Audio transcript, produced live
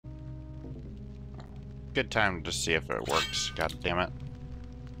good time to see if it works. God damn it.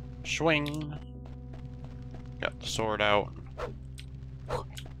 Swing. Got the sword out.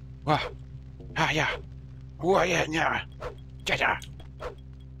 Wah. Ah, yeah. Wah, yeah, yeah. Yeah, yeah.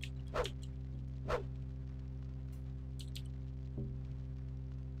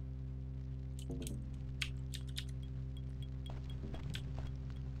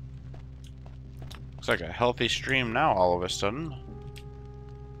 Looks like a healthy stream now all of a sudden.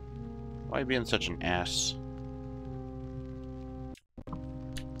 Why being such an ass?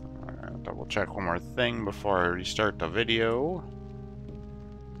 Double check one more thing before I restart the video.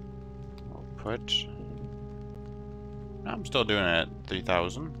 I'll put... I'm still doing it at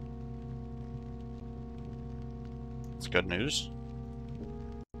 3,000. That's good news.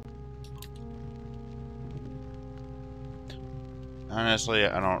 Honestly,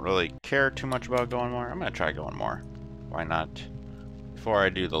 I don't really care too much about going more. I'm gonna try going more. Why not? Before I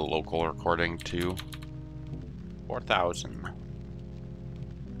do the local recording to 4,000.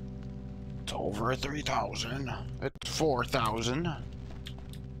 It's over 3,000. It's 4,000.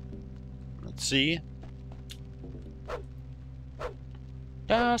 Let's see.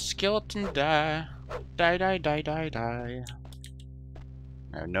 Die, skeleton, die. Die, die, die, die, die.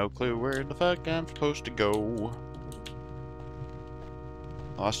 I have no clue where the fuck I'm supposed to go.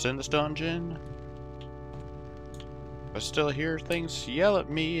 Lost in this dungeon. I still hear things yell at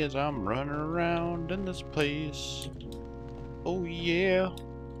me as I'm running around in this place. Oh yeah.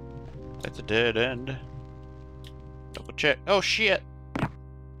 That's a dead end. Double check. Oh shit!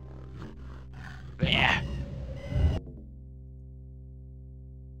 Yeah.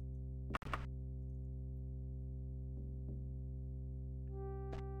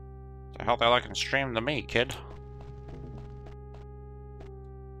 The hell they like and stream to me, kid.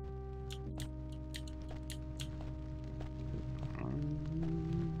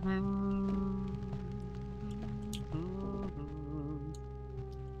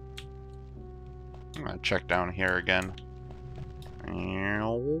 I'm gonna check down here again.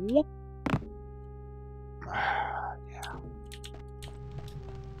 Yeah.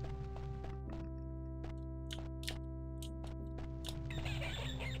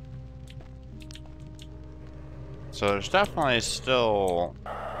 So there's definitely still...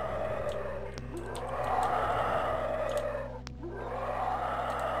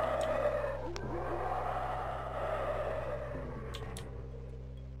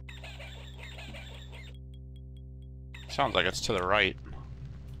 Sounds like it's to the right.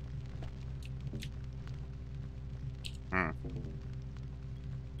 No,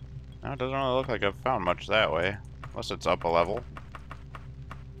 it doesn't really look like I've found much that way. Unless it's up a level.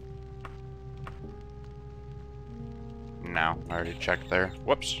 No, I already checked there.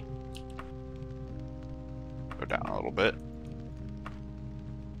 Whoops. Go down a little bit.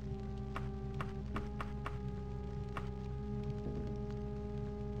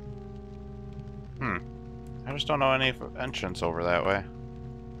 I just don't know any entrance over that way.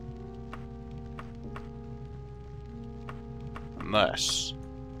 Unless...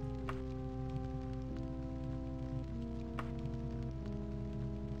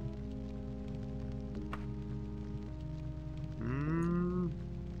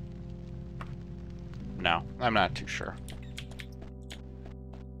 No, I'm not too sure.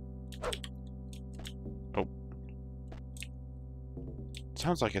 Oh.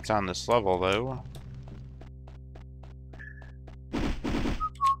 Sounds like it's on this level, though.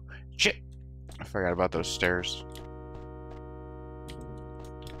 Shit! I forgot about those stairs.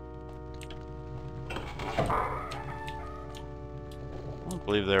 I don't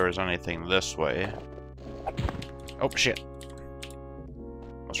believe there was anything this way. Oh, shit.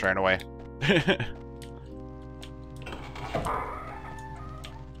 Almost ran away.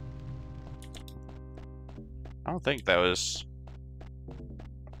 I don't think that was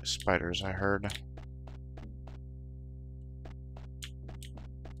spiders I heard.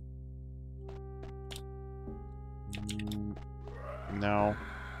 No.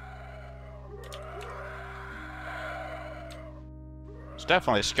 There's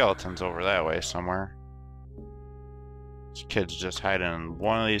definitely skeletons over that way somewhere. This kid's just hiding in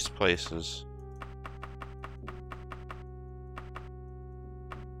one of these places.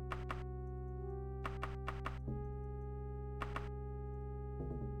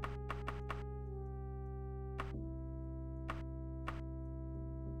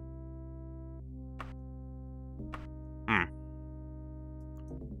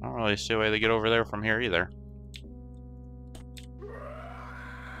 I don't really see a way to get over there from here either.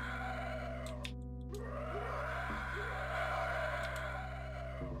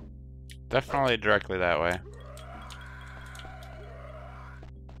 Definitely directly that way.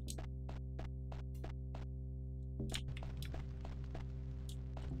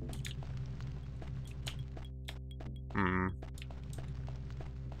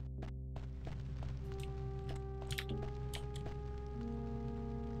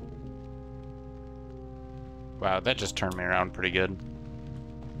 Wow, that just turned me around pretty good.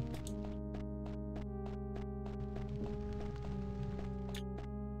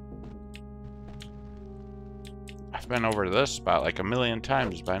 I've been over to this spot like a million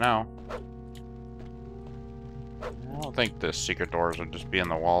times by now. I don't think the secret doors would just be in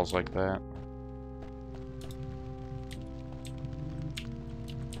the walls like that.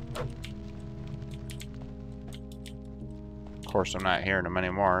 Of course, I'm not hearing them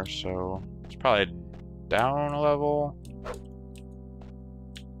anymore, so it's probably down a level.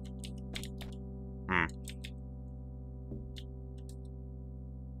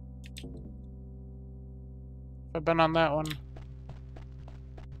 Have I been on that one? Is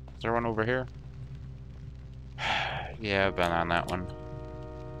there one over here? Yeah, I've been on that one.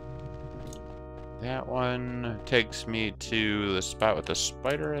 That one takes me to the spot with the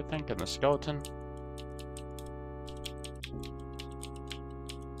spider, I think, and the skeleton.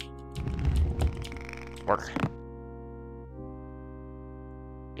 Work.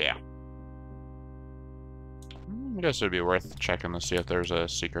 Yeah. I guess it'd be worth checking to see if there's a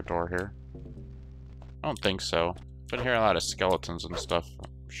secret door here. I don't think so. Been hearing a lot of skeletons and stuff.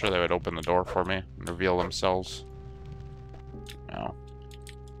 I'm sure they would open the door for me and reveal themselves. No.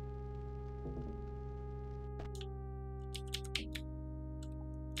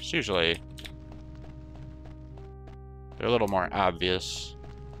 It's usually... they're a little more obvious.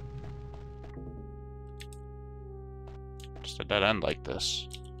 Just a dead end like this.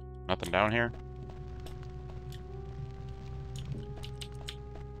 Nothing down here?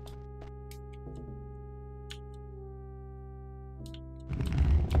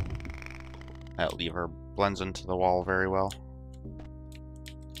 That lever blends into the wall very well.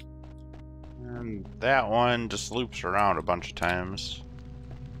 And that one just loops around a bunch of times.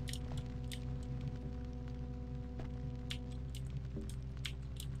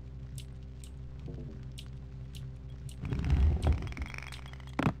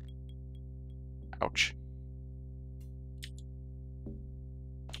 Ouch.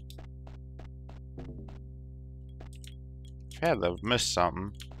 I've had to miss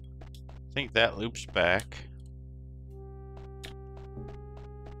something. I think that loops back.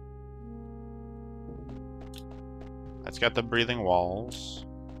 That's got the breathing walls.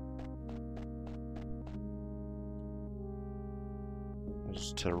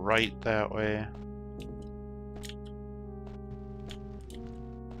 Just to the right that way.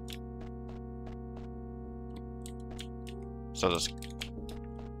 So just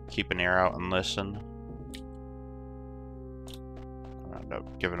keep an ear out and listen. I'll end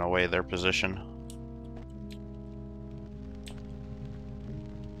up giving away their position.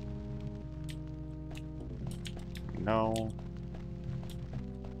 No.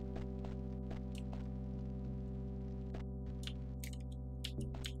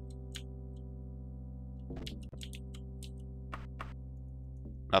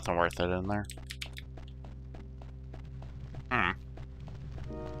 Nothing worth it in there.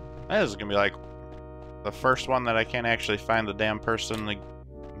 This is gonna be like the first one that I can't actually find the damn person that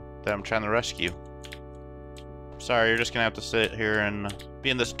I'm trying to rescue. Sorry, you're just gonna have to sit here and be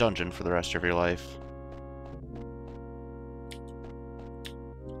in this dungeon for the rest of your life.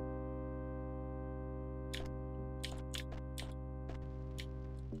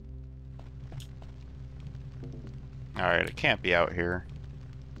 Alright, it can't be out here.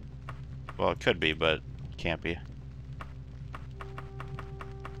 Well, it could be, but it can't be.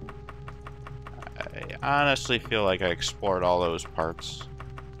 I honestly feel like I explored all those parts.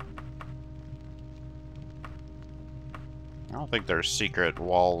 I don't think there's secret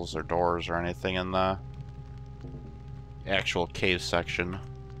walls or doors or anything in the actual cave section.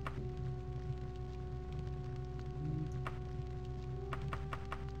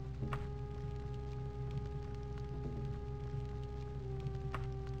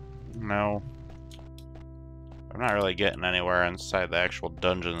 No. I'm not really getting anywhere inside the actual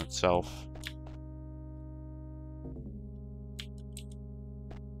dungeon itself.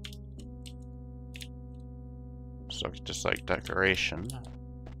 So it's just like decoration.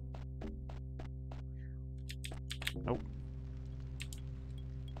 Nope.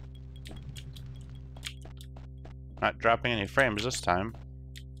 Not dropping any frames this time.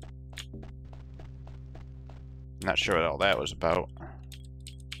 Not sure what all that was about.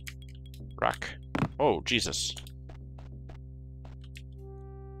 Rock. Oh, Jesus.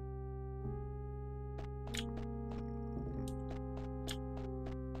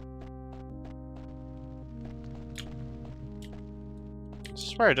 Is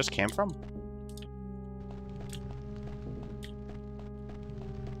this where I just came from?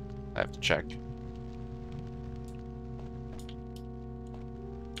 I have to check.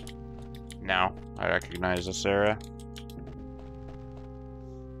 No, I recognize this area.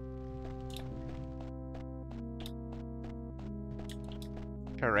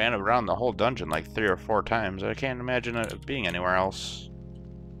 I ran around the whole dungeon like 3 or 4 times. I can't imagine it being anywhere else.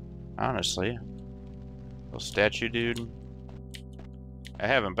 Honestly. Little statue dude. I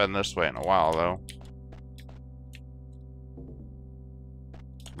haven't been this way in a while, though.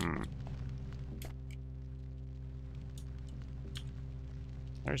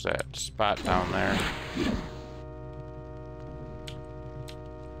 There's that spot down there.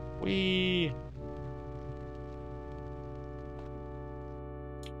 Whee!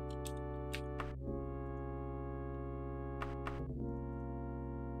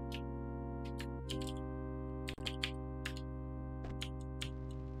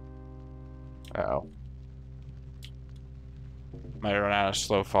 Uh-oh. Might run out of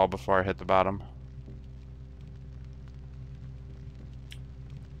slow fall before I hit the bottom.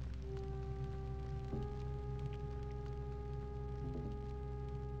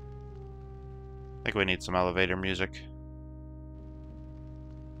 I think we need some elevator music.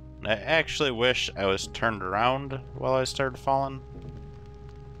 I actually wish I was turned around while I started falling.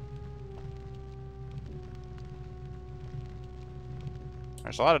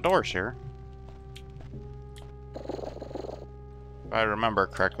 There's a lot of doors here. If I remember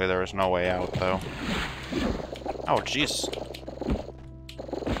correctly, there was no way out, though. Oh, jeez.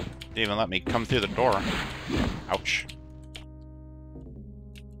 Didn't even let me come through the door. Ouch.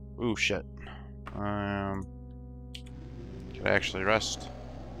 Ooh, shit. Can I actually rest?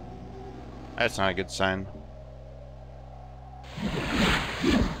 That's not a good sign.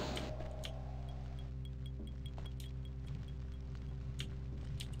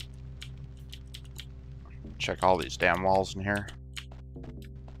 Check all these damn walls in here.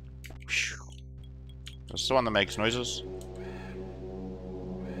 This is the one that makes noises.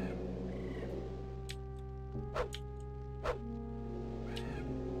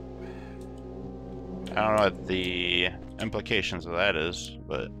 I don't know what the implications of that is,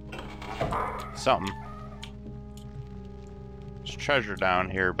 but something. There's treasure down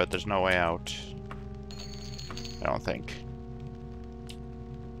here, but there's no way out. I don't think.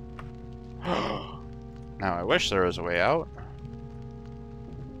 Now I wish there was a way out.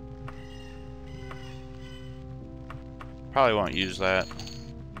 Probably won't use that.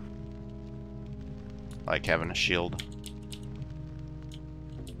 Like having a shield.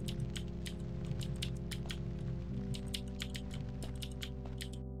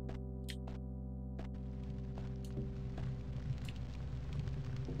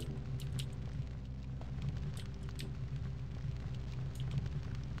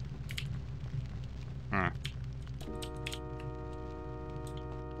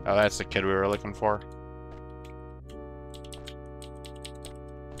 Oh, that's the kid we were looking for.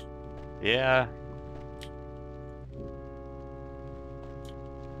 Yeah.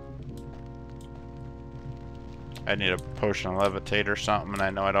 I need a potion of levitate or something, and I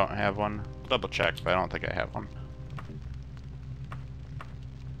know I don't have one. Double check, but I don't think I have one.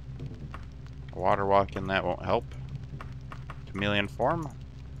 Water walking, that won't help. Chameleon form.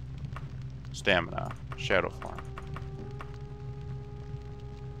 Stamina. Shadow form.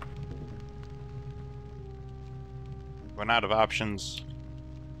 Went out of options.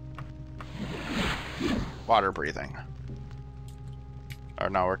 Water breathing. Or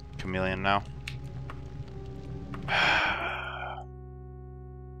now we're chameleon now.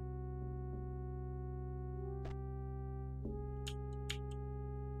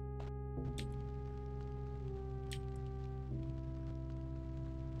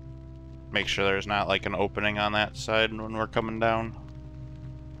 Make sure there's not like an opening on that side when we're coming down.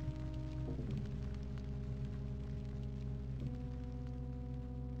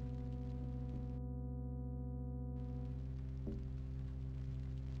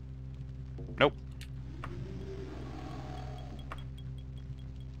 Nope.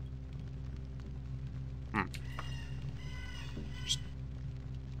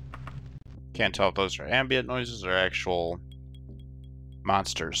 Can't tell if those are ambient noises or actual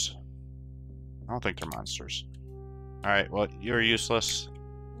monsters. I don't think they're monsters. Alright, well, you're useless.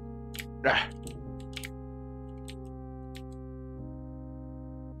 Ah.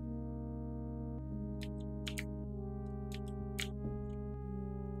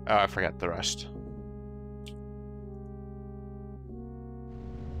 Oh, I forgot the rest.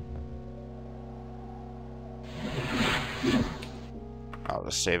 I'll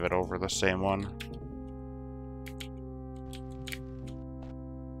just save it over the same one.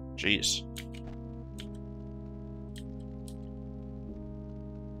 Jeez.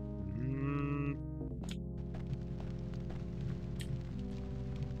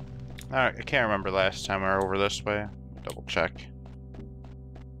 I can't remember last time we were over this way. Double check.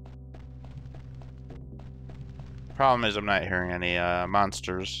 Problem is I'm not hearing any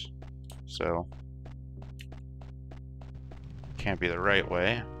monsters, so can't be the right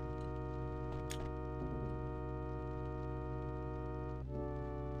way.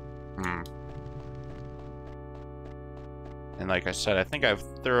 And like I said, I think I've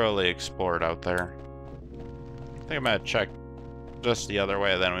thoroughly explored out there. I think I'm gonna check just the other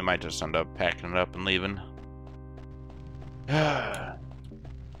way, then we might just end up packing it up and leaving.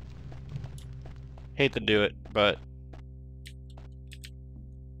 Hate to do it, but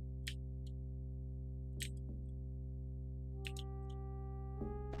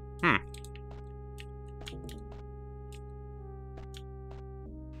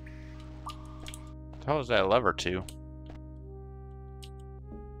How is that lever to?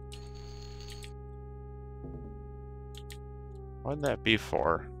 What'd that be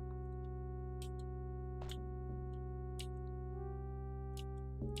for?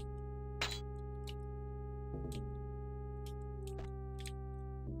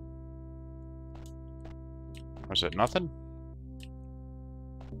 Was it nothing?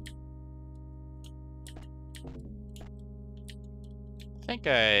 I think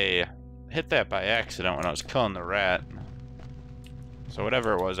I hit that by accident when I was killing the rat. So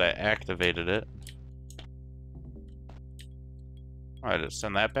whatever it was, I activated it. Oh, I just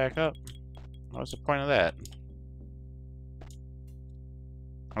send that back up? What was the point of that?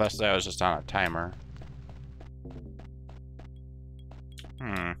 Unless that was just on a timer.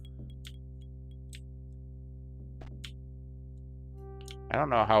 I don't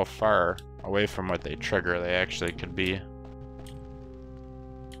know how far away from what they trigger they actually could be.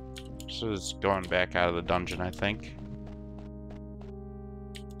 This is going back out of the dungeon, I think.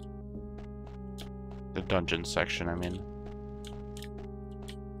 The dungeon section, I mean.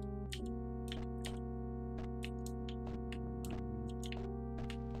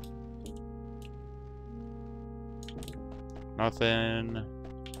 Nothing.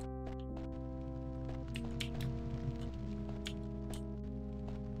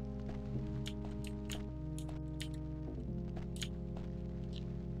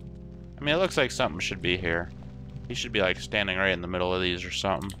 I mean, it looks like something should be here. He should be like standing right in the middle of these or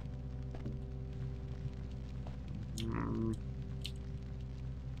something.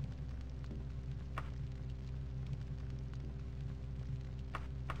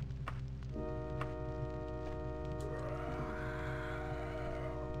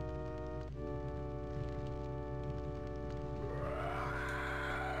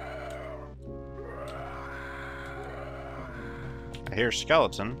 I hear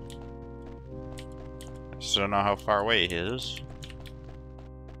skeleton. I just don't know how far away he is.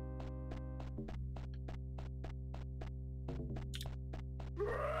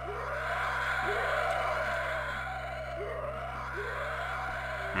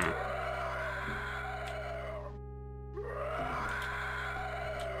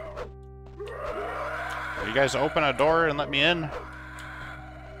 Will you guys open a door and let me in?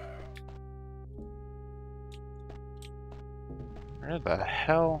 Where the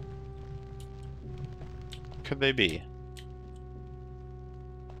hell could they be?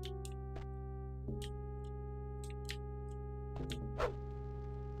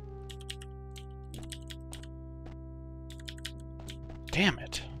 Damn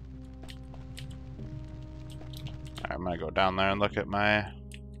it. Alright, I'm gonna go down there and look at my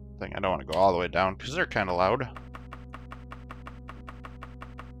thing. I don't want to go all the way down because they're kind of loud.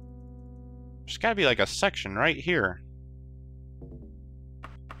 There's gotta be like a section right here.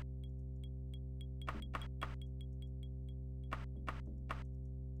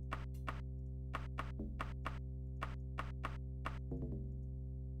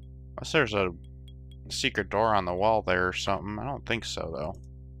 Unless there's a secret door on the wall there or something. I don't think so, though.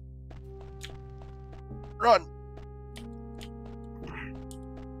 Run!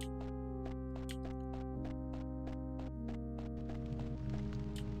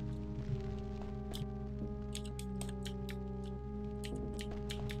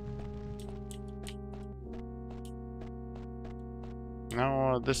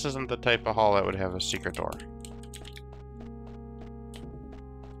 No, this isn't the type of hall that would have a secret door.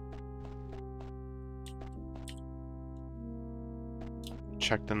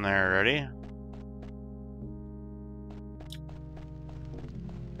 Checked in there already.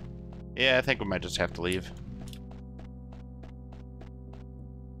 Yeah, I think we might just have to leave.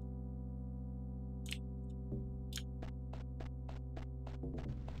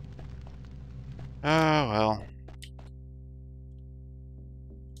 Oh, well.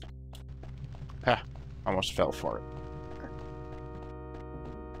 Ah, almost fell for it.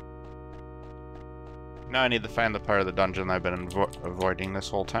 Now I need to find the part of the dungeon I've been avoiding this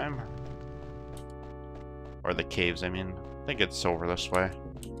whole time. Or the caves, I mean. I think it's over this way.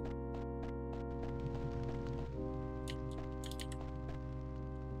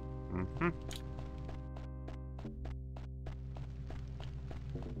 Mm-hmm.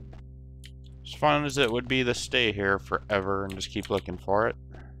 As fun as it would be to stay here forever and just keep looking for it.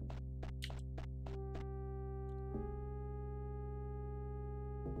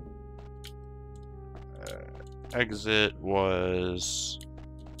 Exit was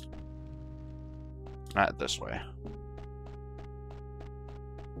not this way.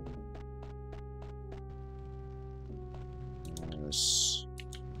 This.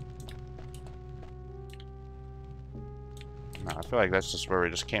 No, I feel like that's just where we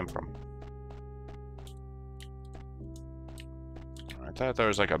just came from. I thought there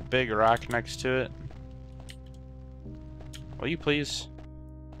was like a big rock next to it. Will you please?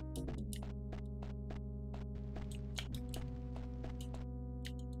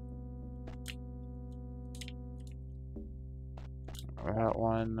 That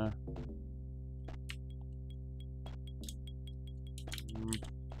one.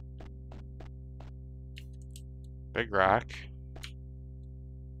 Big rock.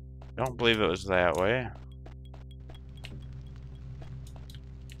 Don't believe it was that way.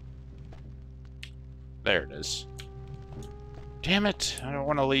 There it is. Damn it! I don't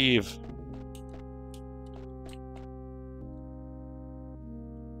want to leave.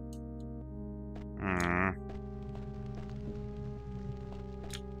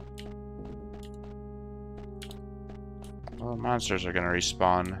 Well, monsters are gonna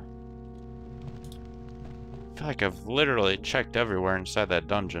respawn. I feel like I've literally checked everywhere inside that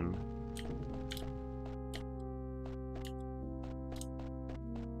dungeon.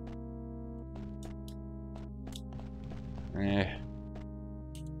 Eh.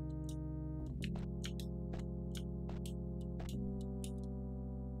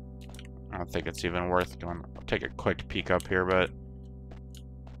 I don't think it's even worth going. I'll take a quick peek up here, but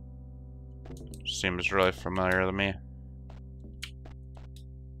seems really familiar to me.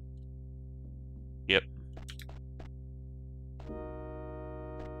 Yep.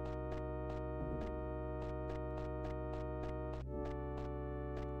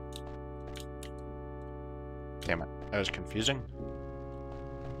 Damn it, that was confusing.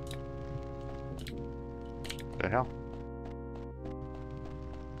 What the hell?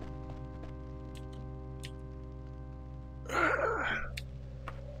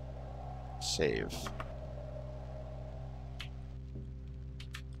 Save.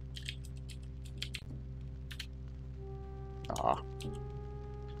 Aw.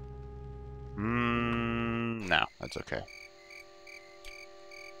 No, that's okay.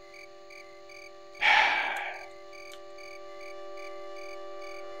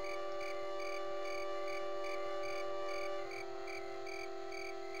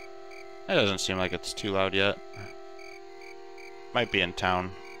 It doesn't seem like it's too loud yet. Might be in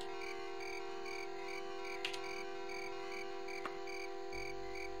town.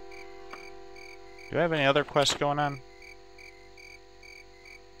 Do I have any other quests going on?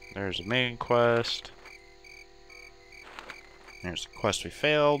 There's a main quest. There's a quest we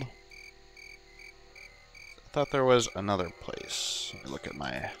failed. I thought there was another place. Let me look at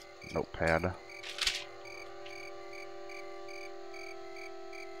my notepad.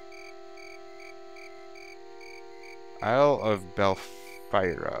 Isle of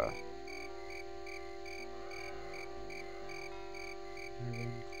Belfira.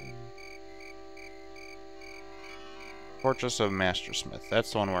 Fortress of Mastersmith.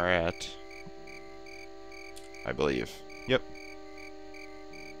 That's the one we're at. I believe. Yep.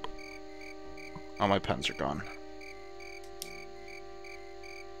 All my pens are gone.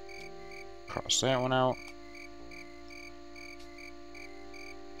 Cross that one out.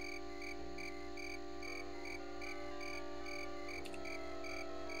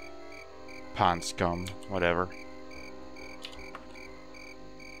 Pond scum. Whatever.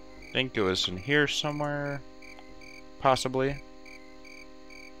 Think it was in here somewhere. Possibly.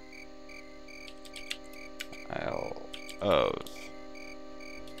 Isle of...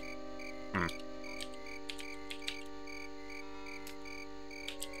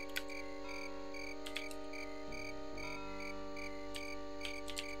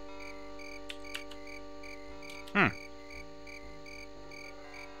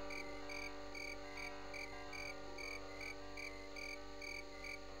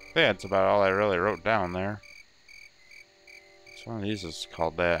 Yeah, that's about all I really wrote down there. Which one of these is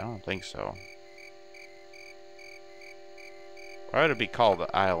called that? I don't think so. Why would it be called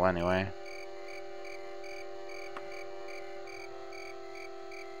the Isle anyway?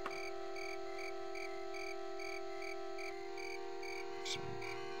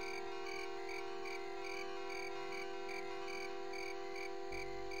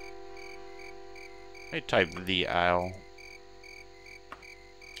 I type the Isle.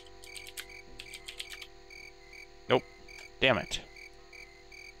 Nope. Damn it.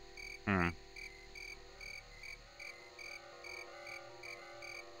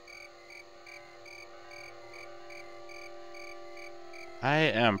 I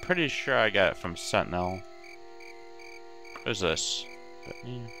am pretty sure I got it from Sentinel. What is this? But,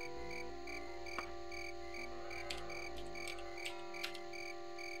 yeah.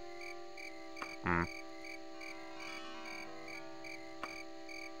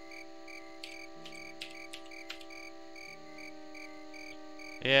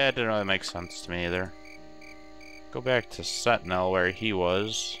 Yeah, it didn't really make sense to me either. Go back to Sentinel where he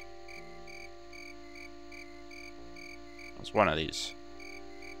was. It's one of these.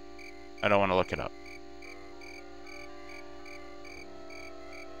 I don't want to look it up.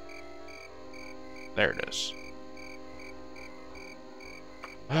 There it is.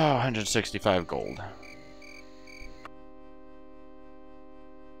 Oh, 165 gold.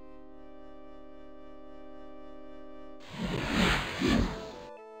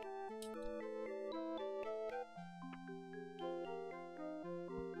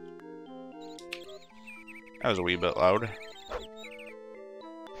 That was a wee bit loud.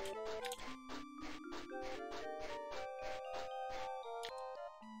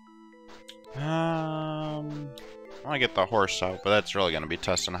 I want to get the horse out, but that's really going to be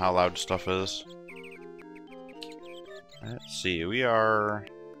testing how loud stuff is. Let's see, we are...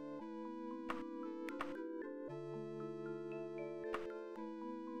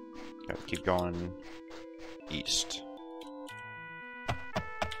 Gotta keep going east.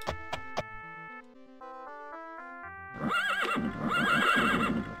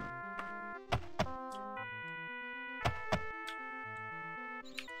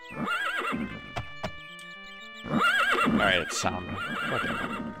 Alright, it's sound. Okay.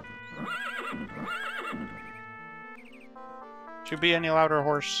 Should be any louder,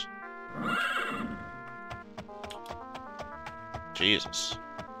 horse? Jesus.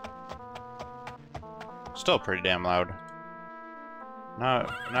 Still pretty damn loud. Now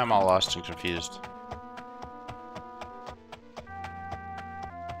I'm all lost and confused.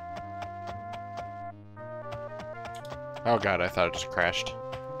 Oh god, I thought it just crashed.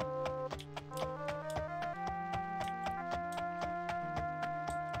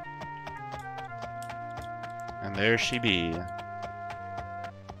 And there she be.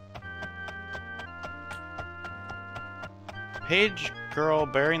 Page girl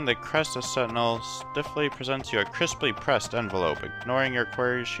bearing the crest of Sentinel stiffly presents you a crisply pressed envelope. Ignoring your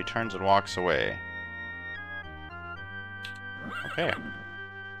queries, she turns and walks away. Okay.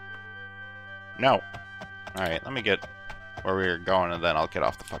 No. Alright, let me get where we were going and then I'll get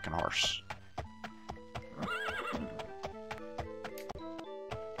off the fucking horse.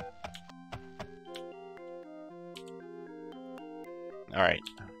 Alright,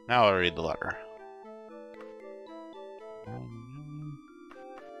 now I'll read the letter.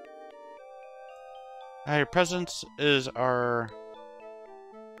 Your presence is our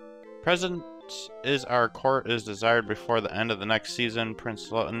court is desired before the end of the next season.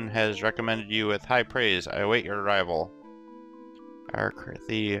 Prince Lutton has recommended you with high praise. I await your arrival.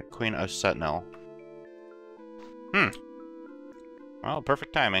 The Queen of Sentinel. Well,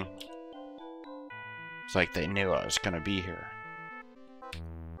 perfect timing. It's like they knew I was gonna be here.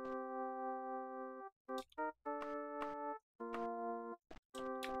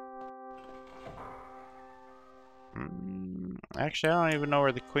 Actually, I don't even know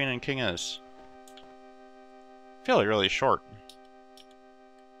where the Queen and King is. I feel like really short.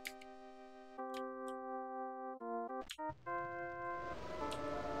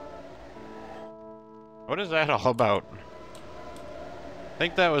 What is that all about? I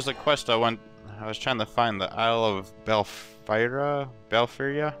think that was the quest I was trying to find, the Isle of Belfiria?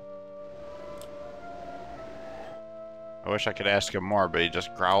 I wish I could ask him more, but he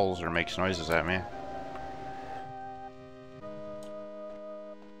just growls or makes noises at me.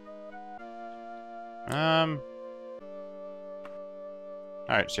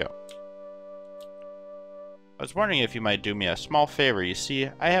 Alright, so I was wondering if you might do me a small favor. You see,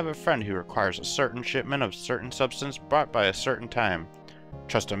 I have a friend who requires a certain shipment of certain substance brought by a certain time.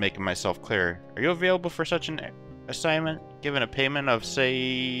 Trust I'm making myself clear. Are you available for such an assignment, given a payment of,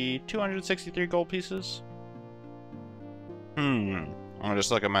 say, 263 gold pieces? I'm gonna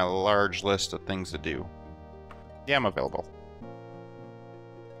just look at my large list of things to do. Yeah, I'm available.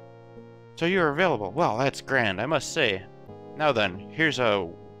 So you're available. Well, that's grand, I must say. Now then, here's a...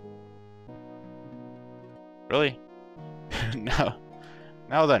 Really? Now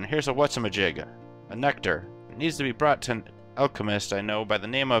then, here's a whatsamajig. A nectar. It needs to be brought to an alchemist I know by the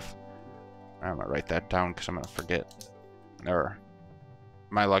name of I'm gonna write that down because I'm gonna forget. Or,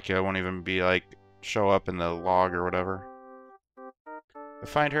 my lucky, I won't even be like, show up in the log or whatever. I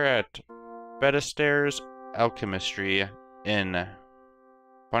find her at Bedistairs Alchemistry in a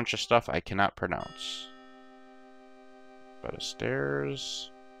bunch of stuff I cannot pronounce.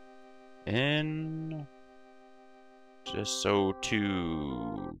 Bedistairs in just so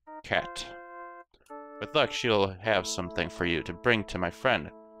to cat. With luck, she'll have something for you to bring to my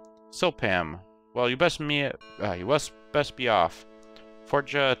friend Silpam. Well, you best be off.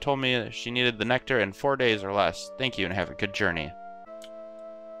 Forja told me she needed the nectar in 4 days or less. Thank you and have a good journey.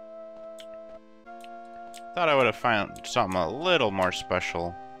 Thought I would have found something a little more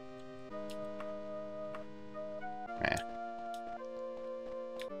special. Eh.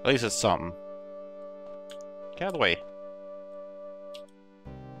 At least it's something. Get out of the way.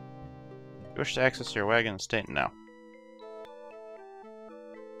 You wish to access your wagon state now.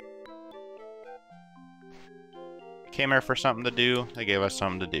 Came here for something to do, they gave us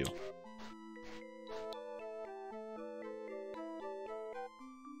something to do.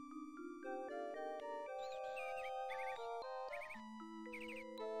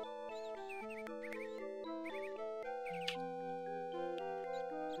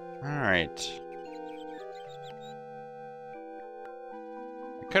 Alright.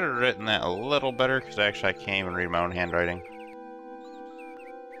 I could have written that a little better, because actually I can't even read my own handwriting.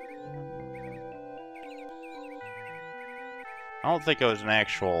 I don't think it was an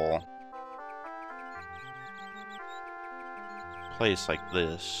actual place like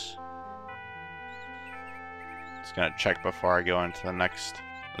this. Just gonna check before I go into the next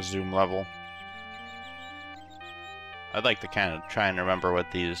zoom level. I'd like to kind of try and remember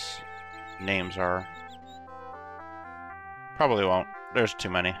what these names are. Probably won't. There's too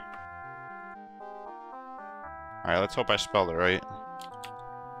many. Alright, let's hope I spelled it right.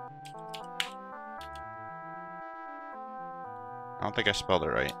 I don't think I spelled it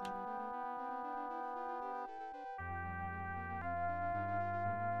right.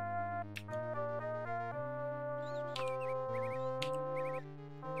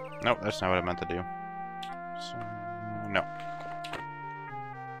 Nope, that's not what I meant to do. So, no.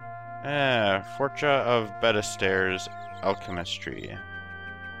 Forja of Bedistairs Alchemistry.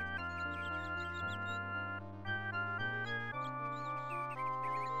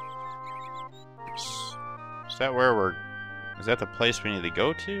 Is that where we're... Is that the place we need to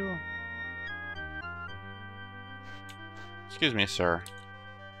go to? Excuse me, sir.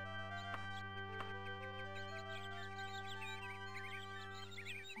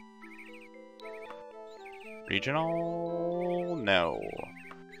 Regional? No.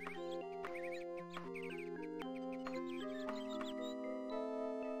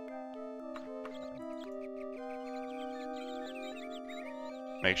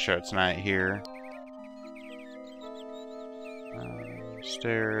 Make sure it's not here.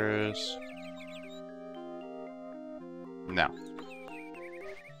 Stairs. No.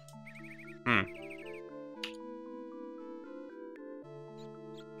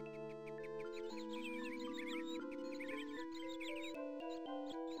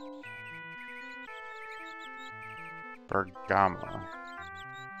 Bergama.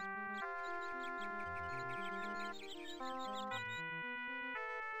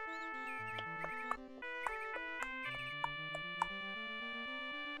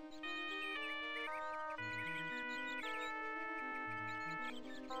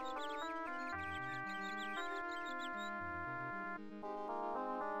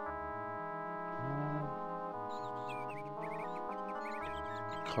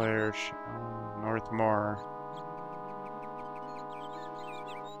 Claire, Northmore,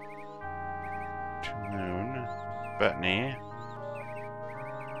 Moon, Bethany,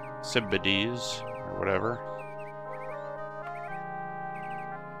 Sibides, or whatever.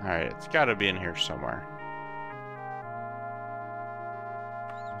 Alright, it's gotta be in here somewhere.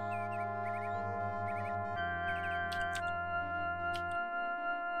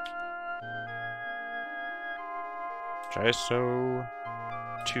 Jiso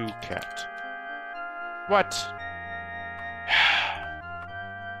 2 cat. What?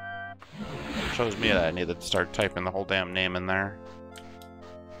 Shows me that I need to start typing the whole damn name in there.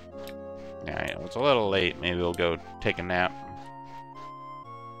 Yeah, I know, it's a little late. Maybe we'll go take a nap.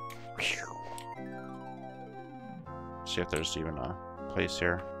 See if there's even a place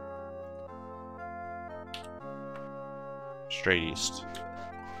here. Straight east.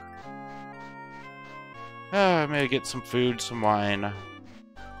 Maybe get some food, some wine.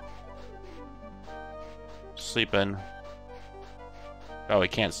 Sleep in. Oh, we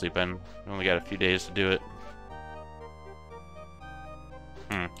can't sleep in. We only got a few days to do it.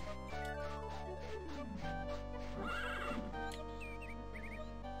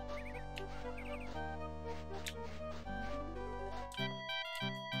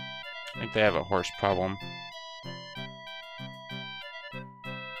 think they have a horse problem.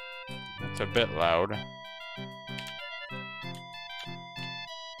 It's a bit loud.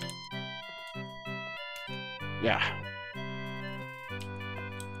 Yeah.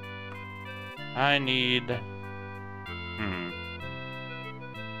 I need...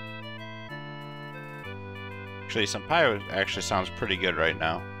 Actually, Senpai actually sounds pretty good right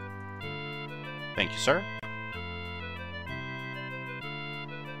now. Thank you, sir.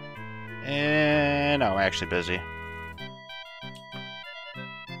 And... no, I'm actually busy.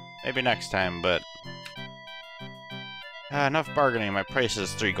 Maybe next time, but... enough bargaining. My price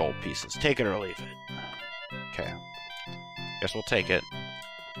is 3 gold pieces. Take it or leave it. Okay. Guess we'll take it.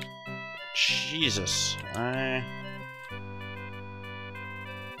 Jesus.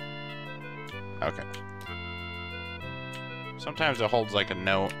 Okay. Sometimes it holds like a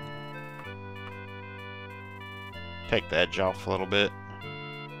note. Take the edge off a little bit.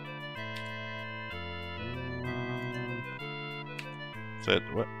 So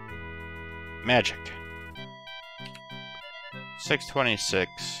what? Magic. 626.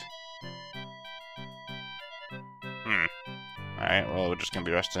 Alright, well, we're just gonna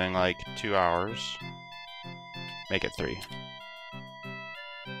be resting like 2 hours. Make it 3.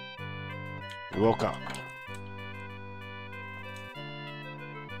 We woke up.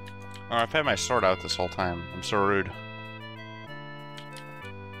 Oh, I've had my sword out this whole time. I'm so rude.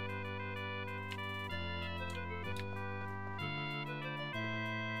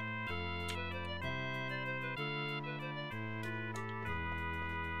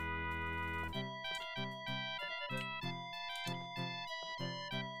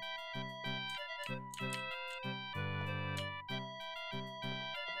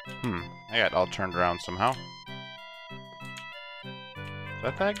 I got all turned around somehow. Is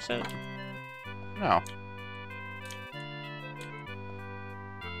that the exit? No.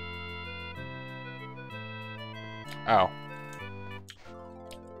 Oh.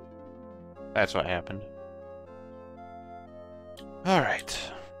 That's what happened. Alright.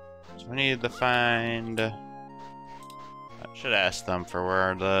 So we need to find... I should ask them for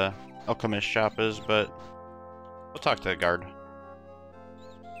where the alchemist shop is, but we'll talk to the guard.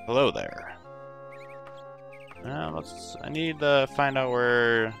 Hello there. I need to find out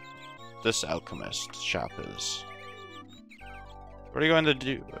where this alchemist shop is. What are you going to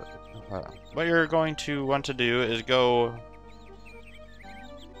do? What you're going to want to do is go...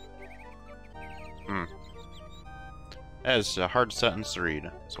 That is a hard sentence to read.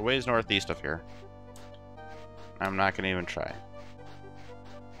 It's a ways northeast of here. I'm not going to even try.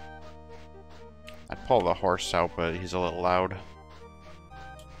 I'd pull the horse out, but he's a little loud.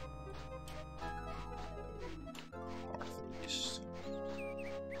 Northeast.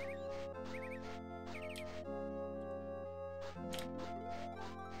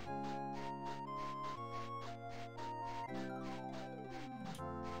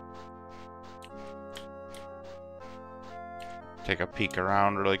 Take a peek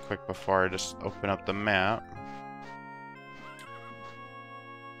around really quick before I just open up the map.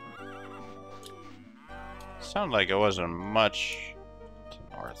 Sounded like it wasn't much to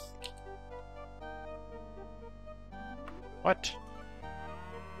north. What?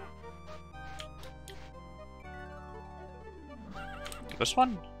 This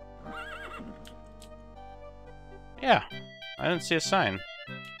one? Yeah, I didn't see a sign.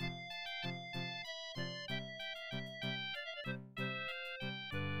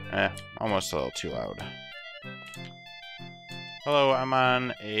 Almost a little too loud. Hello, I'm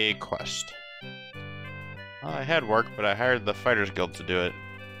on a quest. Well, I had work, but I hired the Fighters Guild to do it.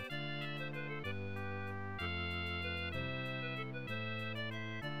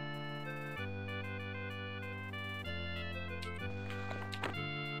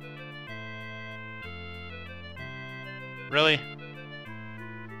 Really?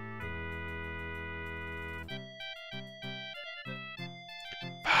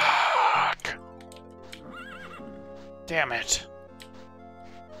 Fuck! Damn it.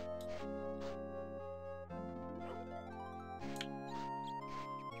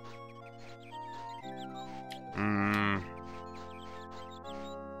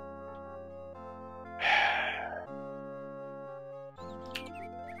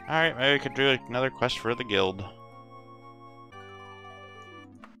 Alright, maybe we could do another quest for the guild.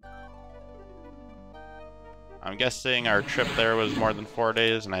 I'm guessing our trip there was more than 4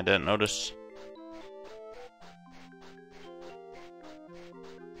 days and I didn't notice.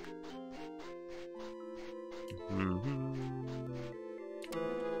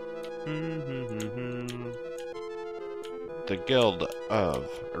 The Guild of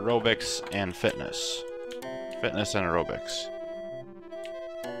Aerobics and Fitness. Fitness and Aerobics.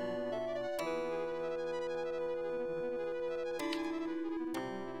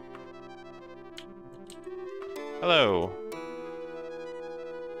 Hello.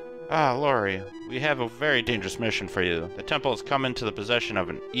 Ah, Loeri, we have a very dangerous mission for you. The temple has come into the possession of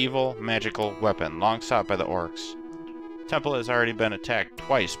an evil, magical weapon, long sought by the orcs. The temple has already been attacked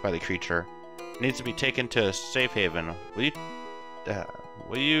twice by the creature. It needs to be taken to a safe haven. Will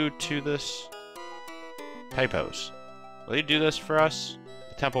you do this? Typos. Will you do this for us?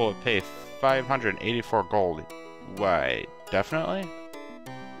 The temple would pay 584 gold. Why, definitely?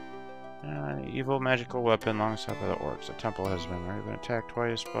 Evil magical weapon long sought by the orcs. The temple has already been attacked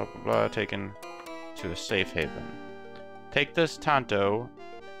twice, blah blah blah, taken to a safe haven. Take this Tanto.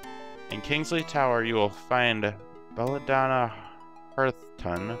 In Kingsley Tower you will find Belladonna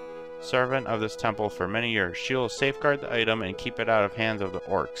Hearthton, servant of this temple for many years. She will safeguard the item and keep it out of hands of the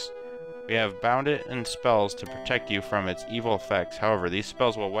orcs. We have bound it in spells to protect you from its evil effects. However, these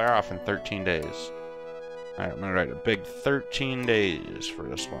spells will wear off in 13 days. Alright, I'm gonna write a big 13 days for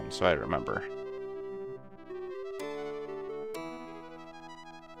this one, so I remember.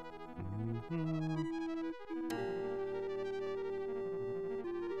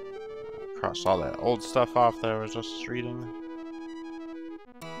 Cross all that old stuff off that I was just reading.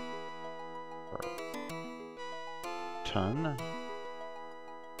 Ton.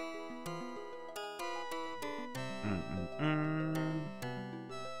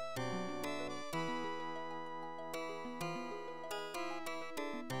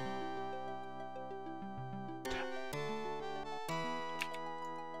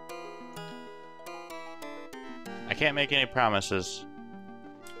 I can't make any promises.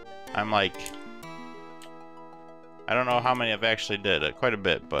 I'm like, I don't know how many I've actually did, quite a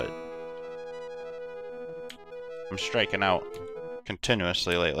bit, but I'm striking out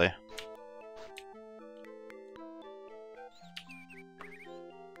continuously lately.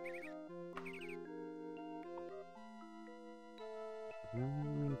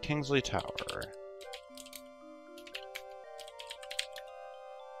 Kingsley Tower.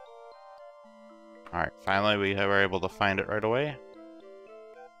 Alright, finally we were able to find it right away.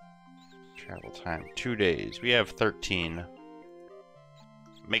 Travel time, 2 days. We have 13.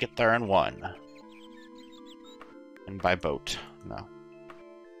 Make it there in 1. And by boat. No.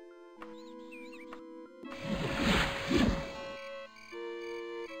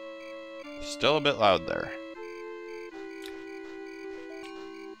 Still a bit loud there.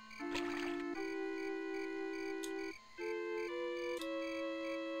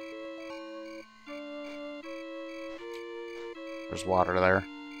 There's water there.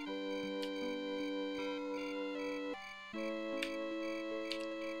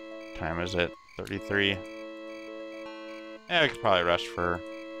 Time is it? 33. Yeah, I could probably rest for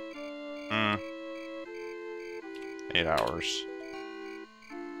 8 hours.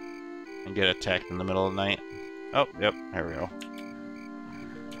 And get attacked in the middle of the night. Oh, yep, there we go.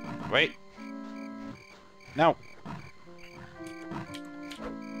 Wait. No.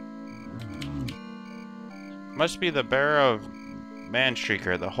 Must be the bearer of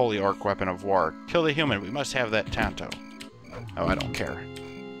Manshrieker, the holy orc weapon of war. Kill the human, we must have that Tanto. Oh, I don't care.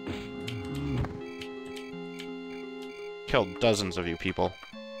 Killed dozens of you people.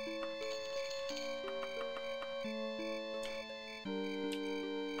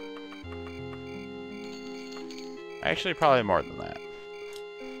 Actually, probably more than that.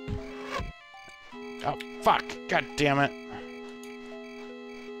 Oh, fuck! God damn it!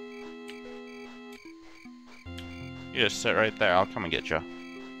 You just sit right there, I'll come and get you.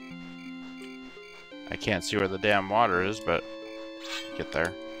 I can't see where the damn water is, but get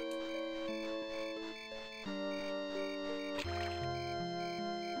there.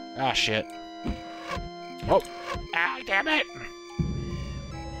 Ah, shit. Oh! Ah, damn it!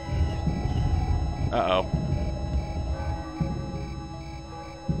 Uh-oh.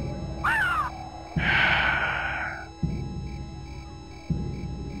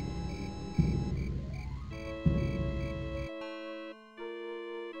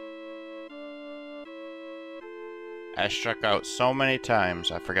 I struck out so many times,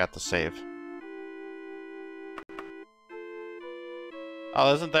 I forgot to save.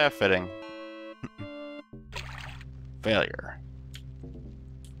 Oh, isn't that fitting? Failure.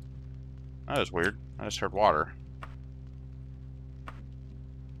 That was weird. I just heard water.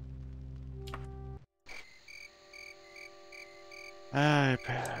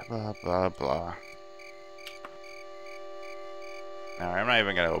 Blah, blah, blah. Now, I'm not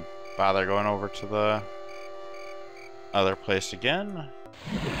even gonna bother going over to the other place again.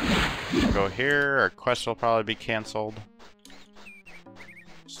 Go here, our quest will probably be cancelled.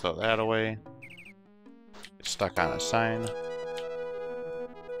 Throw that away. Get stuck on a sign.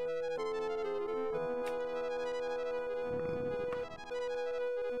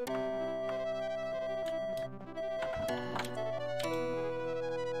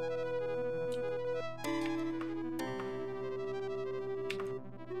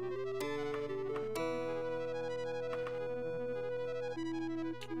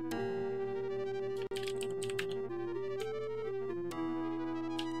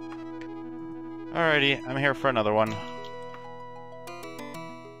 Alrighty, I'm here for another one.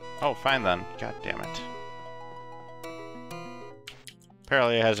 Oh, fine then. God damn it.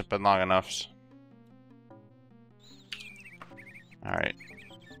 Apparently it hasn't been long enough. Alright.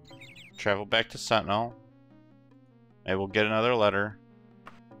 Travel back to Sentinel. Maybe we'll get another letter.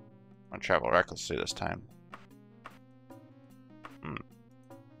 I'll travel recklessly this time.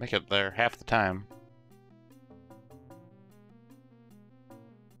 Make it there half the time.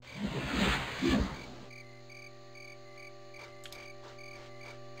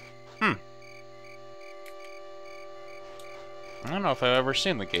 I don't know if I've ever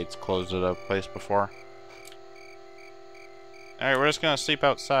seen the gates closed at a place before. Alright, we're just gonna sleep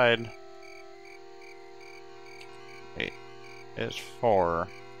outside. 8 is 4.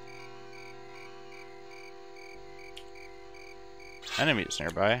 Enemies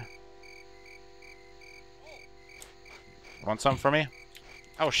nearby. Want some for me?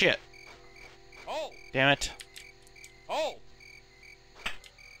 Oh shit! Damn it! You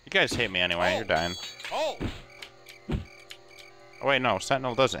guys hate me anyway. You're dying. Oh wait, no.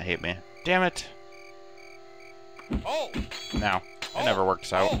 Sentinel doesn't hate me. Damn it! No, it never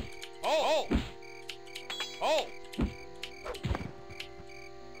works out.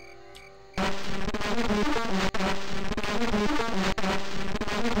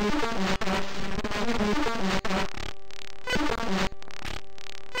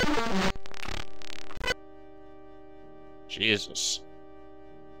 Jesus.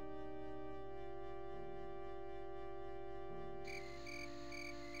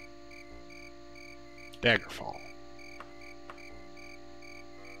 Daggerfall.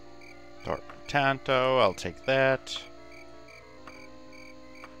 Tanto, I'll take that.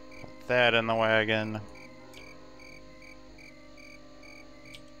 Put that in the wagon.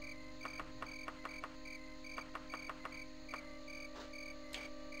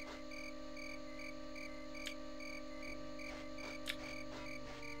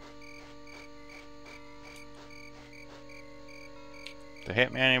 To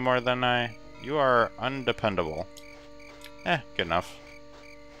hit me any more than I... You are undependable. Good enough.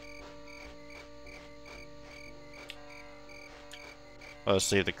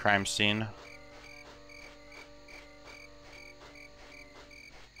 Let's leave the crime scene.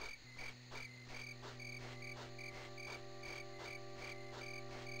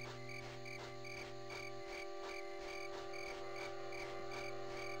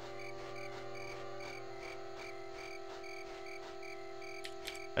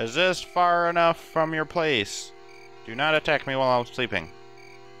 Is this far enough from your place? Do not attack me while I'm sleeping.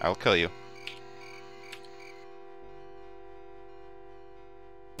 I'll kill you.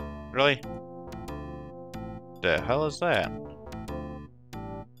 Really? The hell is that?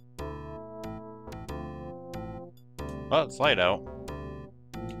 Well, it's light out.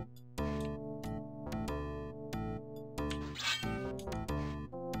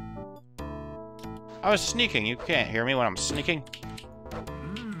 I was sneaking. You can't hear me when I'm sneaking.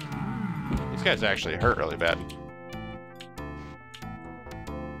 These guys actually hurt really bad.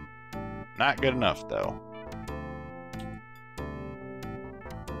 Not good enough, though.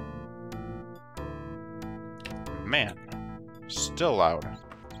 Man, still loud.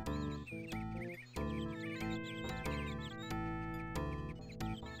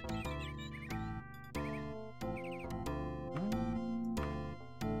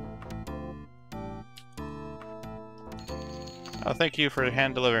 Oh, thank you for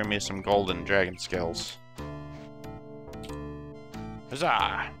hand-delivering me some golden dragon scales.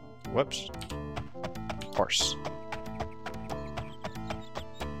 Huzzah! Whoops. Horse.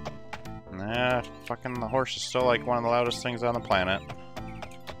 Nah, fucking the horse is still like one of the loudest things on the planet.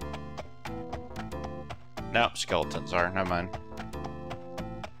 Nope, skeletons are. Never mind.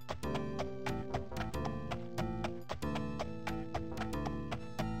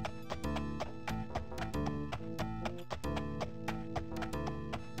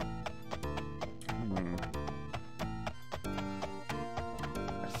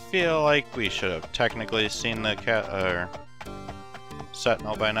 I feel like we should have technically seen the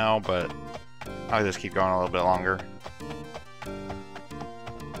Sentinel by now, but I'll just keep going a little bit longer.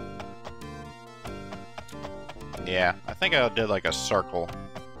 Yeah, I think I did like a circle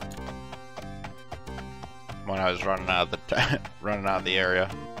when I was running out of the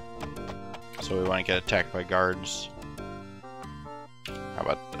area, so we wouldn't get attacked by guards. How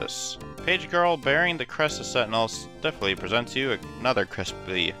about this? Page girl bearing the crest of Sentinel stiffly presents you another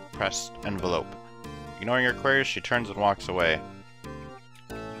crisply pressed envelope. Ignoring your queries, she turns and walks away.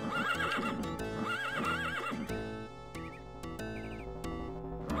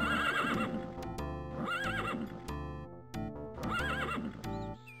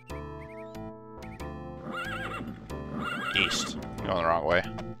 East. I'm going the wrong way.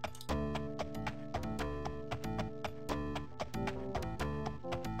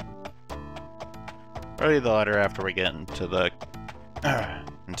 Probably the letter after we get into the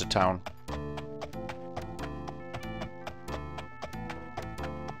into town.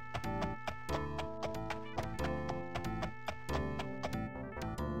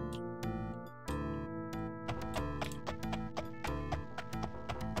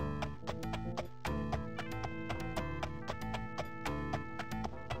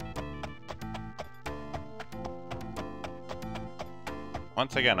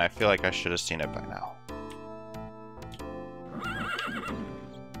 Once again, I feel like I should have seen it by now.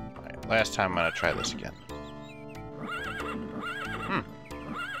 Alright, last time I'm gonna try this again.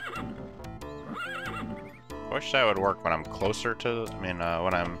 I wish that would work when I'm closer to, when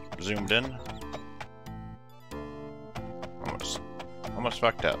I'm zoomed in. Almost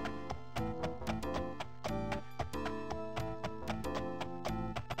fucked up.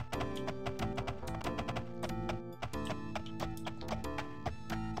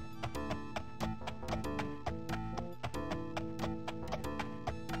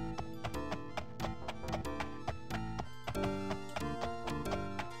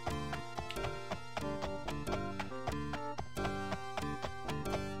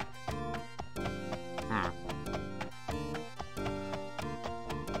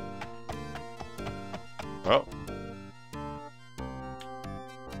 Oh.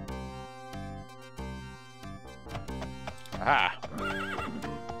 Ah.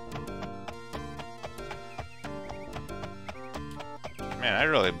 Man, I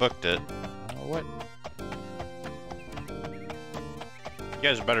really booked it. What? You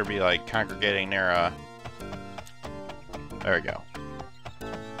guys better be like congregating near there we go.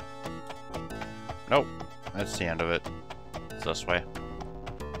 Nope. That's the end of it. It's this way.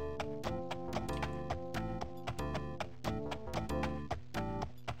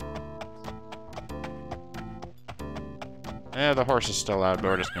 Yeah, the horse is still out, but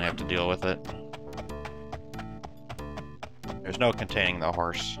we're just gonna have to deal with it. There's no containing the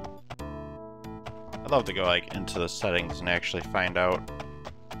horse. I'd love to go, like, into the settings and actually find out.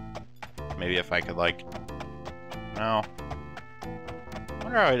 Maybe if I could, like... No. I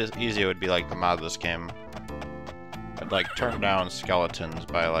wonder how easy it would be, like, to mod this game. I'd, like, turn down skeletons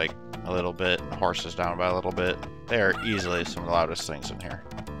by, like, a little bit, and horses down by a little bit. They are easily some of the loudest things in here.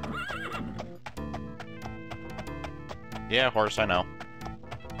 Yeah, horse, I know.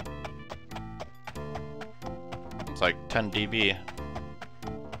 It's like 10 dB.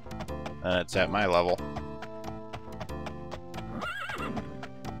 And it's at my level.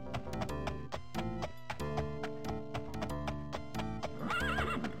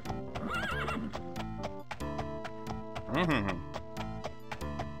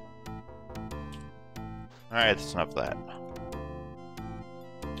 Alright, that's enough of that.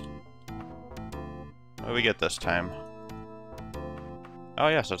 What do we get this time? Oh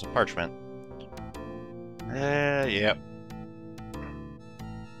yes, it's a parchment. Yep.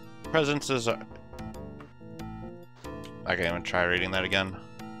 Presence is... I can't even try reading that again.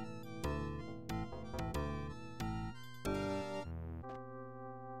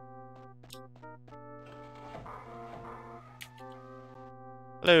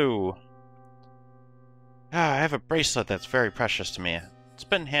 Hello. I have a bracelet that's very precious to me. It's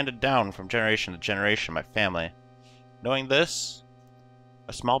been handed down from generation to generation in my family. Knowing this,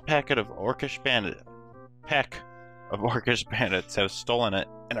 a small pack of orcish bandits have stolen it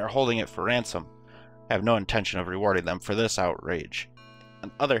and are holding it for ransom. I have no intention of rewarding them for this outrage. On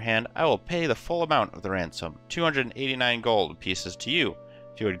the other hand, I will pay the full amount of the ransom, 289 gold pieces to you,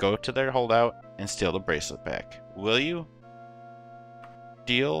 if you would go to their holdout and steal the bracelet back. Will you?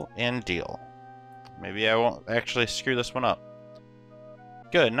 Deal and deal. Maybe I won't actually screw this one up.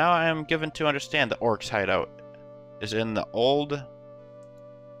 Good, now I am given to understand the orcs' hideout is in the old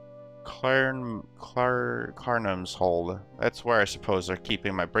Clarnum's hold. That's where I suppose they're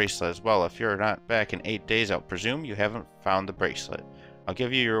keeping my bracelet as well. If you're not back in 8 days, I'll presume you haven't found the bracelet. I'll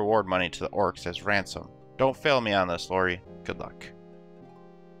give you your reward money to the orcs as ransom. Don't fail me on this, Loeri. Good luck.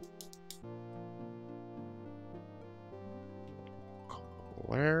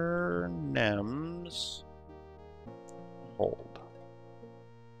 Clarnum's hold.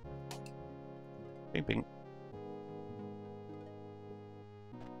 Bing bing.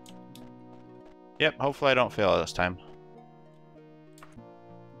 Yep, hopefully I don't fail this time.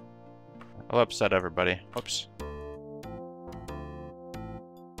 I'll upset everybody. Whoops.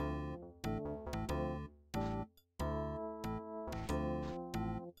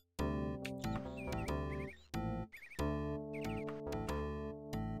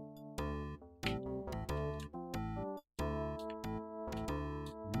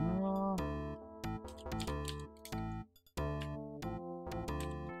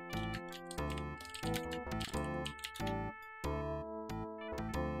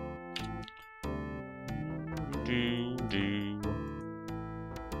 do.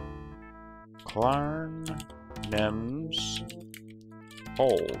 Clarnem's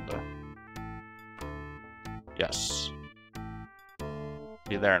Hold. Yes.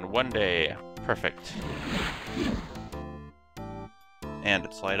 Be there in 1 day. Perfect. And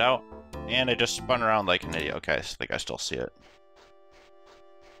it's light out. And I just spun around like an idiot. Okay, I think I still see it.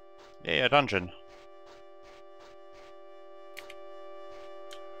 Yeah, dungeon.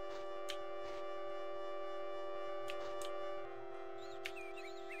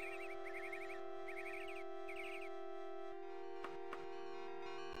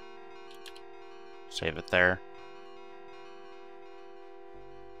 Save it there.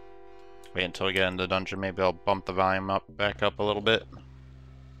 Wait until we get into the dungeon. Maybe I'll bump the volume back up a little bit.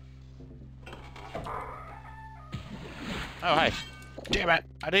 Oh, hi. Damn it!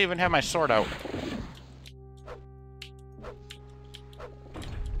 I didn't even have my sword out.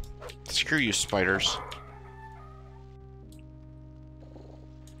 Screw you, spiders.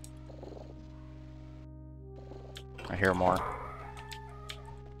 I hear more.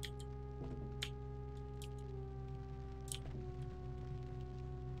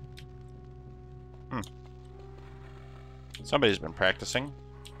 Somebody's been practicing.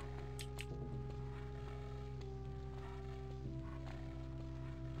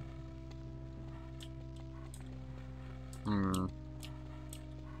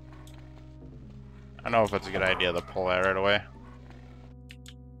 I don't know if it's a good idea to pull that right away.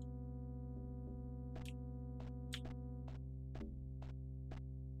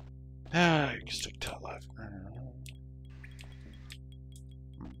 Ah, you can stick to the left.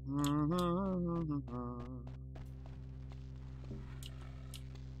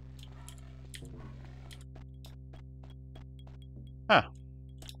 Huh.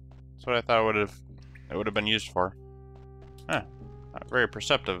 That's what I thought it would have been used for. Huh. Not very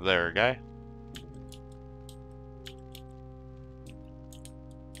perceptive there, guy.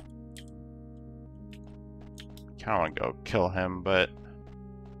 Kinda wanna go kill him, but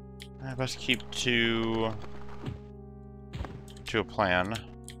I must keep to a plan.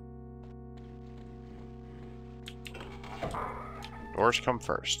 Doors come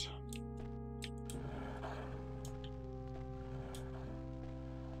first.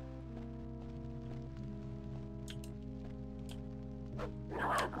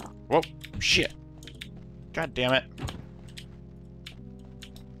 Whoa, shit. God damn it.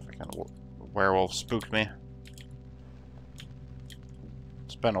 Freaking werewolf spooked me.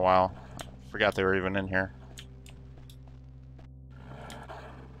 It's been a while. I forgot they were even in here.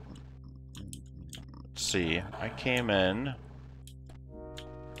 Let's see. I came in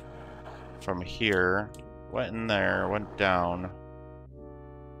from here, went in there, went down.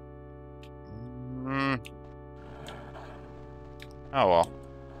 Oh well.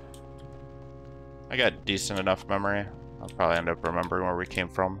 I got decent enough memory. I'll probably end up remembering where we came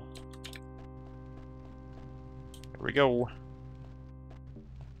from. Here we go.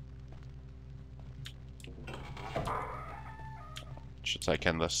 It's like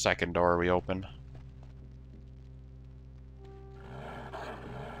in the second door we opened.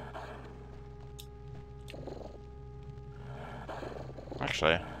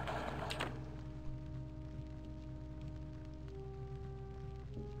 Actually.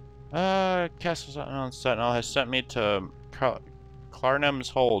 Castle's Unknown Sentinel has sent me to Clarnem's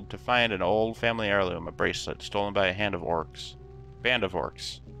Hold to find an old family heirloom, a bracelet stolen by a band of orcs.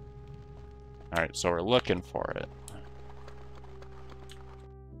 Alright, so we're looking for it.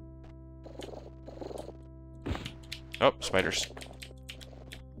 Oh, spiders.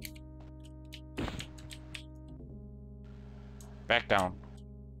 Back down.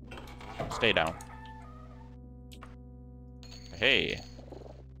 Stay down. Hey.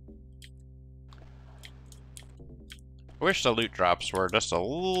 I wish the loot drops were just a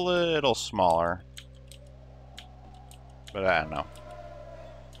little smaller. But I don't know.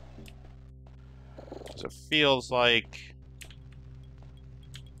 Because it feels like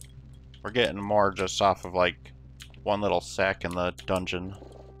we're getting more just off of like one little sack in the dungeon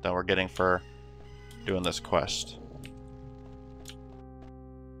than we're getting for doing this quest.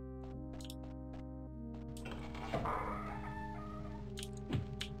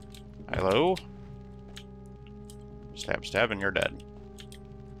 Hello? Stab, stab, and you're dead.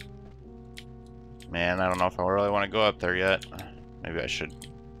 Man, I don't know if I really want to go up there yet. Maybe I should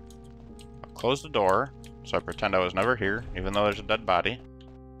close the door, so I pretend I was never here, even though there's a dead body.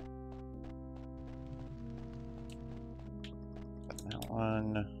 That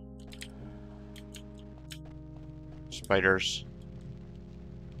one. Spiders.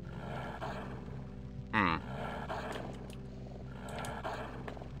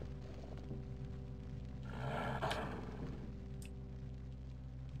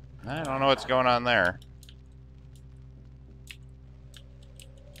 I don't know what's going on there.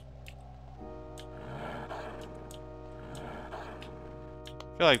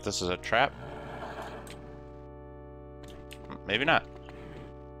 I feel like this is a trap. Maybe not.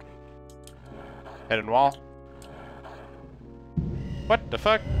 Hidden wall. What the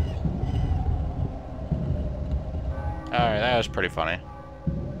fuck? Alright, that was pretty funny.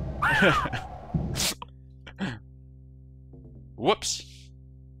 Whoops.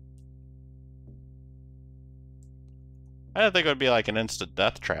 I didn't think it would be like an instant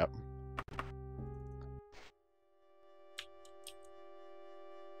death trap.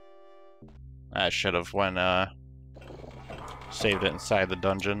 I should have when saved it inside the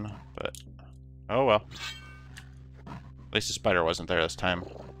dungeon, but oh well. At least the spider wasn't there this time.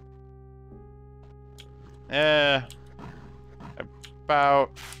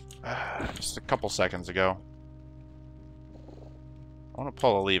 About just a couple seconds ago. I want to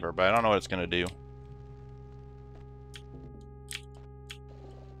pull a lever, but I don't know what it's going to do.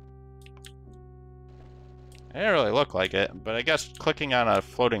 It didn't really look like it, but I guess clicking on a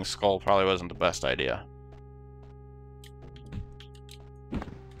floating skull probably wasn't the best idea.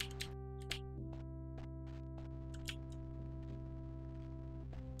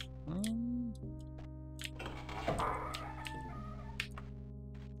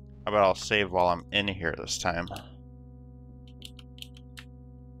 How about I'll save while I'm in here this time?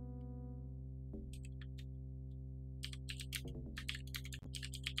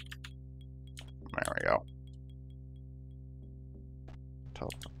 There we go.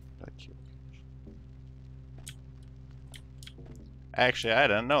 Actually, I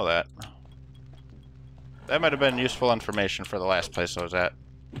didn't know that. That might have been useful information for the last place I was at.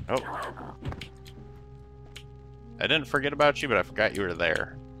 Oh. I didn't forget about you, but I forgot you were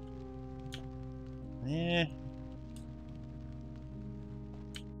there. Eh.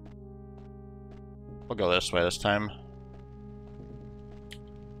 We'll go this way this time.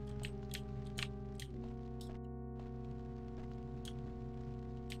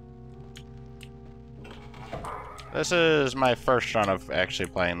 This is my first run of actually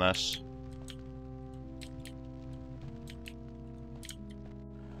playing this.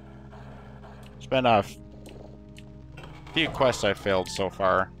 It's been a few quests I failed so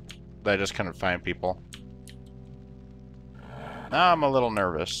far that I just couldn't find people. Now I'm a little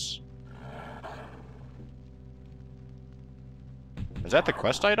nervous. Is that the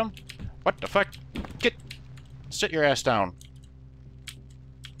quest item? What the fuck? Sit your ass down.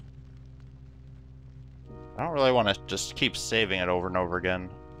 I don't really want to just keep saving it over and over again.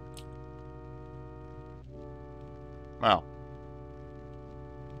 Well.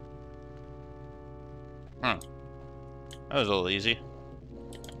 That was a little easy.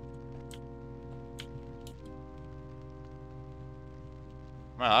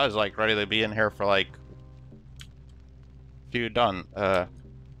 Well, I was like ready to be in here for like few days.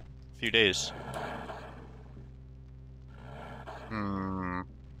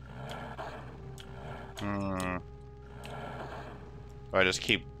 Do I just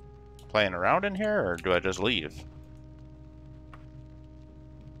keep playing around in here, or do I just leave?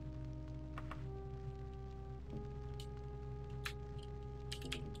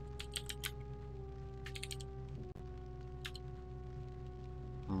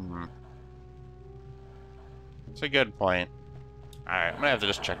 It's a good point. Alright, I'm gonna have to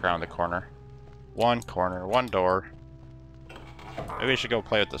just check around the corner. One corner, one door. Maybe I should go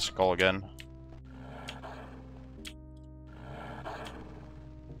play with the skull again.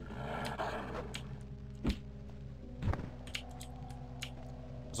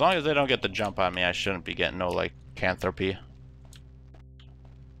 As long as they don't get the jump on me, I shouldn't be getting no, like, canthropy.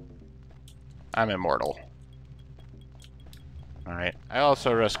 I'm immortal. Alright. I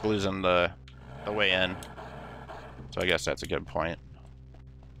also risk losing the way in. So I guess that's a good point.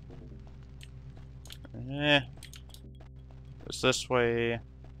 It's this way.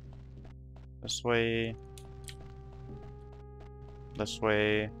 This way. This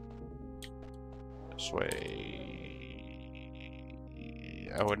way. This way.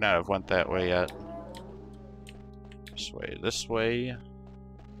 I would not have went that way yet. This way, this way.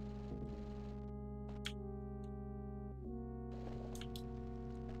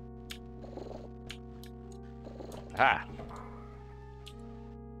 Ha!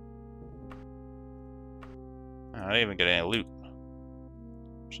 I didn't even get any loot.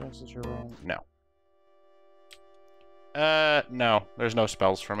 Chances are wrong. No. No. There's no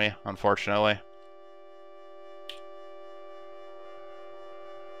spells for me, unfortunately.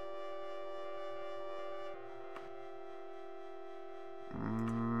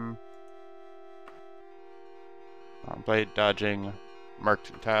 Blade dodging.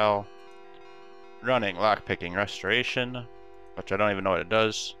 Mercantile. Running lockpicking restoration, which I don't even know what it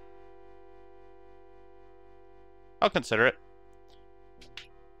does. I'll consider it.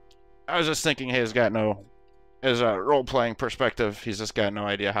 I was just thinking, hey, he's got no... As a role-playing perspective, he's just got no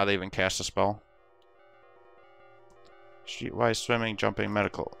idea how they even cast a spell. Streetwise swimming, jumping,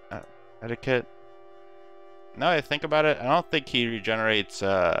 medical etiquette. Now that I think about it, I don't think he regenerates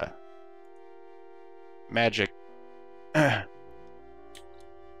magic or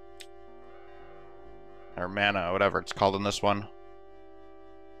mana, whatever it's called in this one.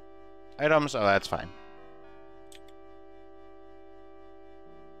 Items, oh, that's fine.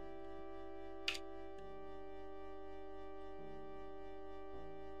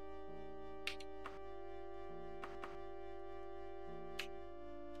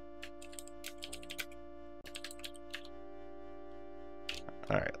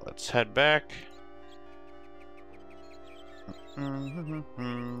 Alright, let's head back.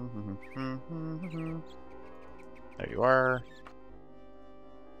 There you are.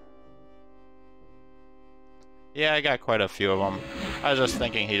 Yeah, I got quite a few of them. I was just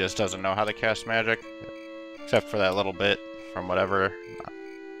thinking he just doesn't know how to cast magic. Except for that little bit from whatever.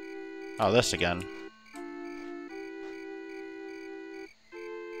 Oh, this again.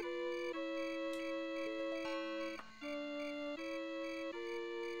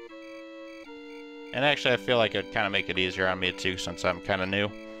 And actually, I feel like it'd kind of make it easier on me too, since I'm kind of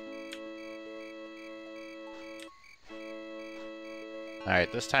new.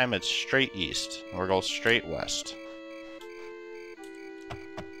 Alright, this time it's straight east. We're going straight west.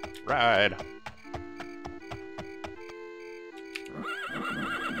 Ride!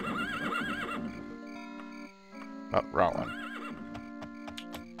 Oh, wrong one.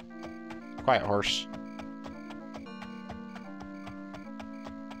 Quiet horse.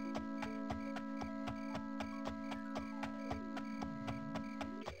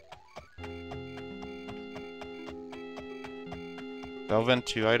 Delve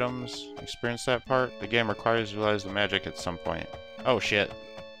into items. Experience that part. The game requires you to realize the magic at some point. Oh shit.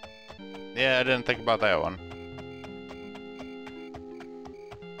 Yeah, I didn't think about that one.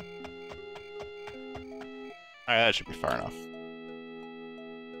 Alright, that should be far enough.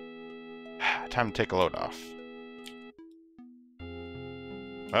 Time to take a load off.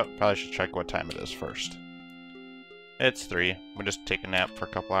 Oh, probably should check what time it is first. It's 3. We'll just take a nap for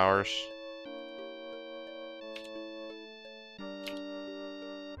a couple hours.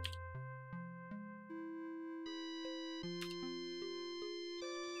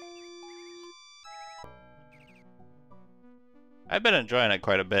 I've been enjoying it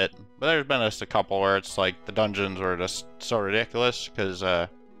quite a bit, but there's been just a couple where it's like the dungeons were just so ridiculous, because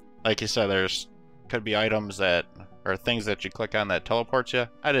like you said, there's could be items that, or things that you click on that teleports you.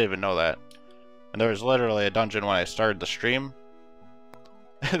 I didn't even know that. And there was literally a dungeon when I started the stream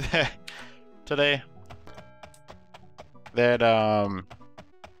today that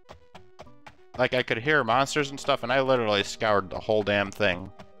like I could hear monsters and stuff, and I literally scoured the whole damn thing.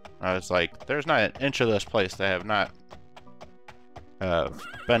 I was like, there's not an inch of this place that I have not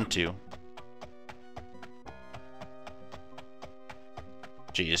been to.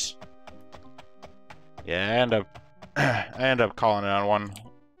 Jeez. Yeah, I end up calling it on one.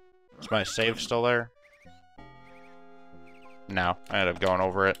 Is my save still there? No, I ended up going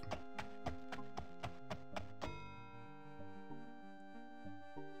over it.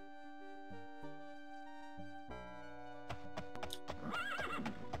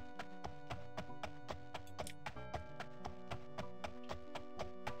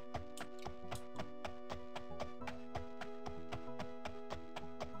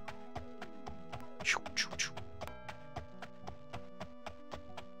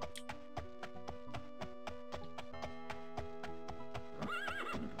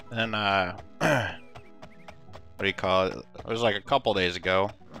 And what do you call it? It was like a couple days ago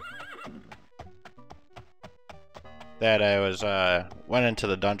that I was went into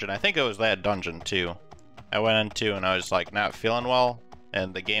the dungeon. I think it was that dungeon too. I went into and I was like not feeling well,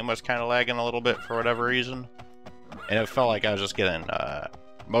 and the game was kind of lagging a little bit for whatever reason, and it felt like I was just getting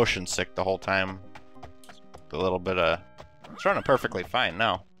motion sick the whole time. A little bit of it's running perfectly fine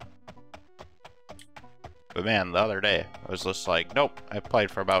now. But man, the other day, I was just like, nope. I played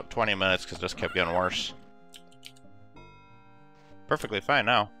for about 20 minutes because it just kept getting worse. Perfectly fine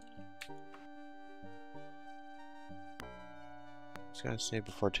now. Just gotta save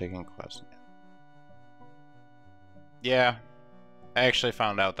before taking quests. Yeah, I actually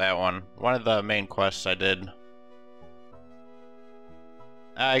found out that one. One of the main quests I did.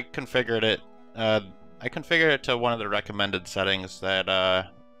 I configured it. I configured it to one of the recommended settings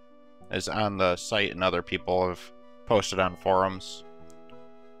that is on the site and other people have posted on forums.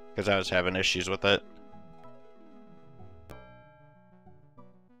 because I was having issues with it.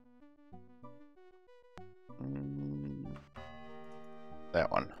 That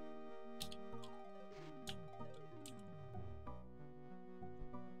one.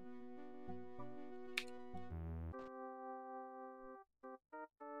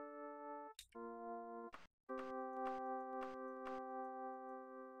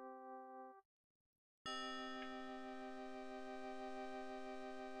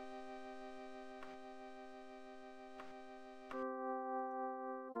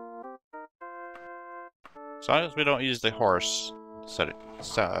 As long as we don't use the horse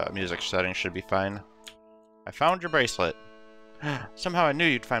music setting should be fine. I found your bracelet. Somehow I knew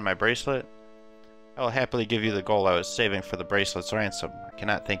you'd find my bracelet. I will happily give you the gold I was saving for the bracelet's ransom. I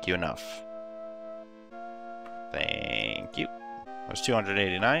cannot thank you enough. Thank you. That was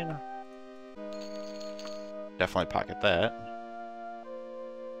 289. Definitely pocket that.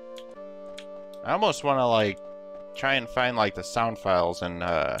 I almost want to, like, try and find, like, the sound files and,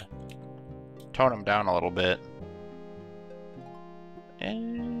 tone them down a little bit.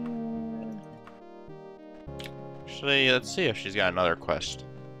 And actually, let's see if she's got another quest.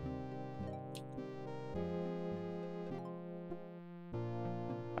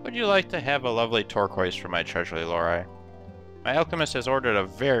 How would you like to have a lovely turquoise for my treasure, Loeri? My alchemist has ordered a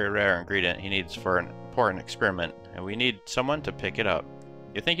very rare ingredient he needs for an important experiment, and we need someone to pick it up.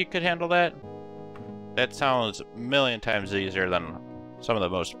 You think you could handle that? That sounds a million times easier than some of the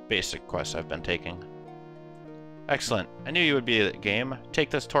most basic quests I've been taking. Excellent. I knew you would be at game. Take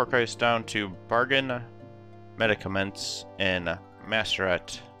this turquoise down to Bargain Medicaments in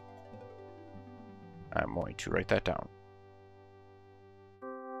Masterat. I'm going to write that down.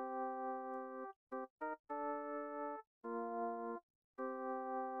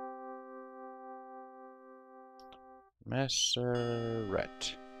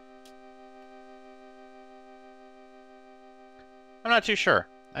 Masterat. I'm not too sure.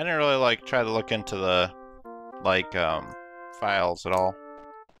 I didn't really like try to look into the files at all.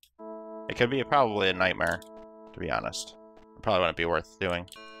 It could be probably a nightmare, to be honest. It probably wouldn't be worth doing.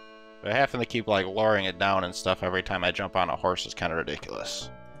 But having to keep like lowering it down and stuff every time I jump on a horse is kind of ridiculous.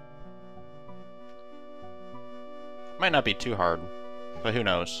 Might not be too hard, but who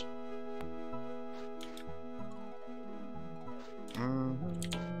knows?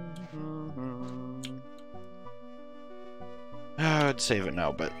 I'd save it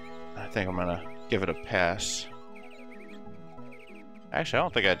now, but I think I'm gonna give it a pass. Actually, I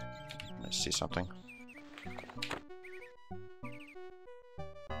don't think let's see something.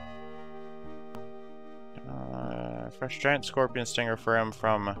 Fresh giant scorpion stinger for him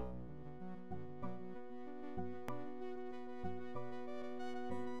from...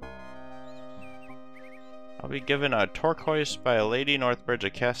 I'll be given a turquoise by a lady Northbridge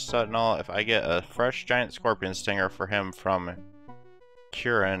of Cast Sentinel if I get a fresh giant scorpion stinger for him from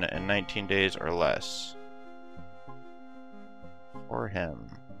Curran in 19 days or less. For him.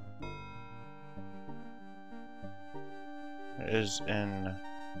 It is in...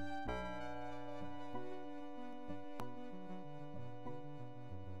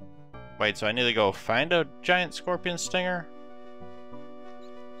 Wait, so I need to go find a giant scorpion stinger?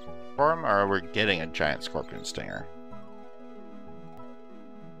 For him, or are we getting a giant scorpion stinger?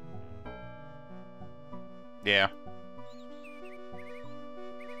 Yeah.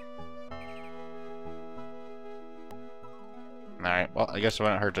 Alright, well, I guess it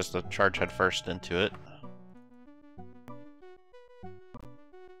wouldn't hurt just to charge head first into it.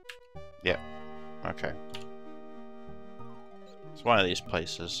 Yep. Okay. It's one of these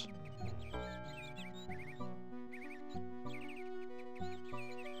places.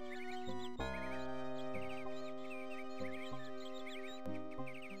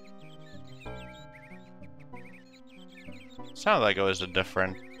 Sounded like it was a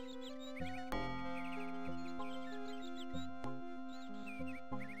different...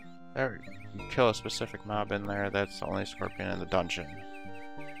 There, you kill a specific mob in there, that's the only scorpion in the dungeon.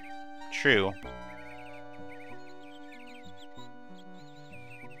 True.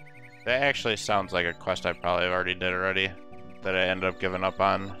 That actually sounds like a quest I probably already did already, that I ended up giving up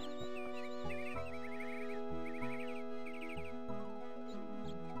on.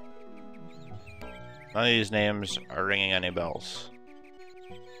 None of these names are ringing any bells.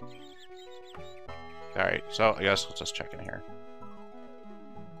 Alright, so I guess we'll just check in here.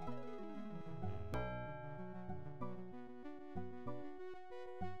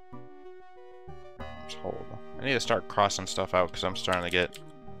 Just hold. I need to start crossing stuff out because I'm starting to get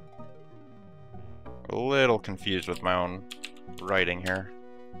a little confused with my own writing here.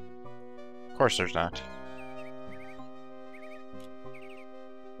 Of course there's not.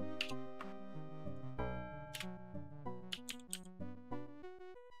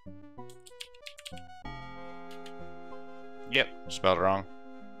 spelled wrong.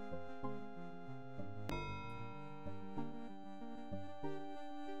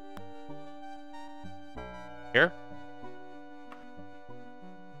 Here?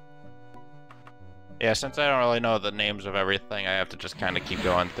 Yeah, since I don't really know the names of everything, I have to just kind of keep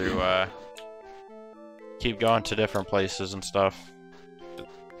going through, keep going to different places and stuff.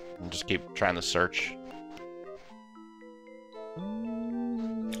 And just keep trying to search.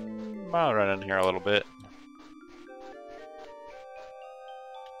 I'll run in here a little bit.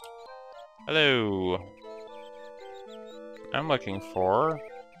 Hello. I'm looking for...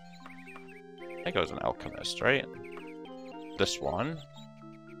 I think it was an alchemist, right? This one.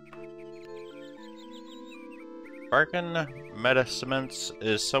 Bargain Medicaments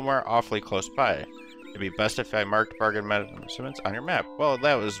is somewhere awfully close by. It'd be best if I marked Bargain Medicaments on your map. Well,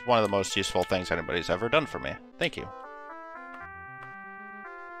 that was one of the most useful things anybody's ever done for me. Thank you.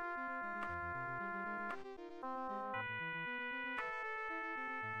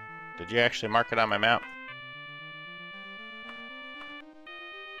 Did you actually mark it on my map?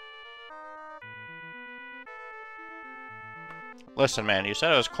 Listen, man, you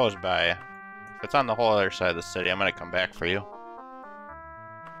said it was close by. If it's on the whole other side of the city, I'm gonna come back for you.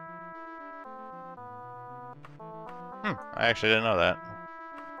 I actually didn't know that.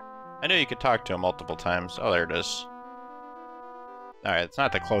 I knew you could talk to him multiple times. Oh, there it is. Alright, it's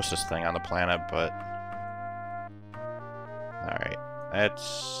not the closest thing on the planet, but... Alright,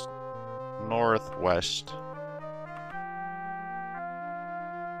 that's... northwest. Oh,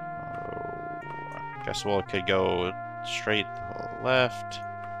 guess we could go straight to the left.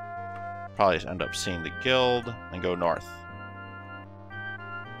 Probably end up seeing the guild and go north.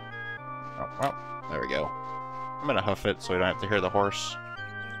 Oh, well, there we go. I'm gonna hoof it so we don't have to hear the horse.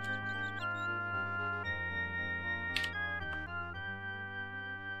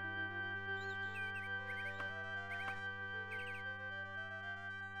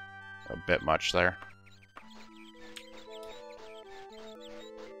 A bit much there.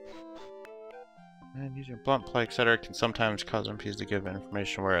 And using blunt play, etc. can sometimes cause MPs to give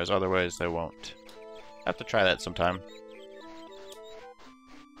information, whereas otherwise they won't. Have to try that sometime.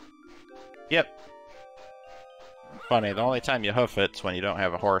 Yep. Funny, the only time you hoof it's when you don't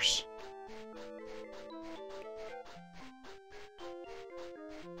have a horse.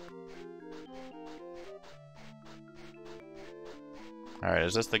 Alright,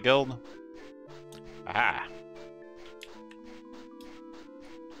 is this the guild? Aha!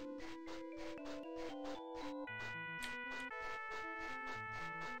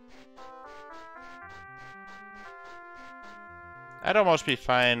 I'd almost be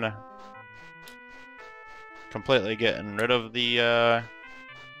fine completely getting rid of the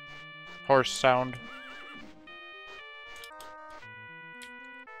horse sound.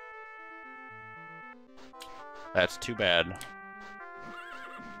 That's too bad.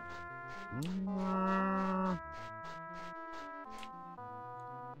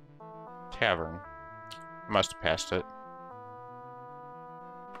 Tavern. I must have passed it.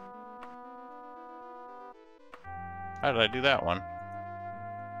 How did I do that one?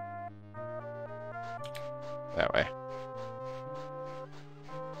 That way.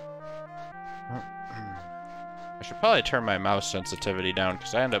 I should probably turn my mouse sensitivity down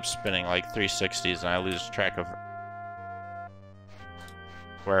because I end up spinning like 360s and I lose track of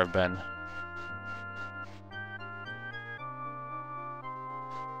where I've been.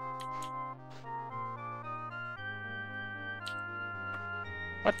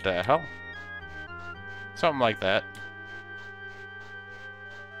 What the hell? Something like that.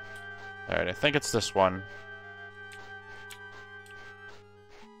 Alright, I think it's this one.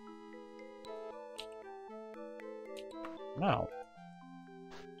 No.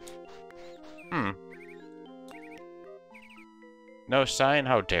 No sign?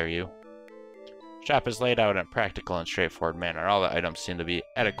 How dare you? Shop is laid out in a practical and straightforward manner. All the items seem to be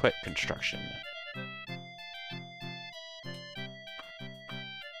adequate construction.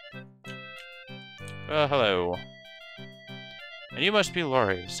 Hello. And you must be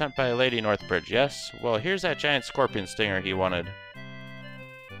Loeri, sent by Lady Northbridge, yes? Well, here's that giant scorpion stinger he wanted.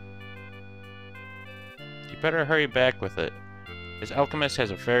 You better hurry back with it. His alchemist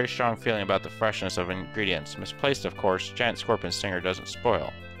has a very strong feeling about the freshness of ingredients. Misplaced, of course, giant scorpion stinger doesn't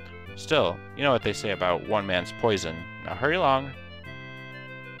spoil. Still, you know what they say about one man's poison. Now hurry along.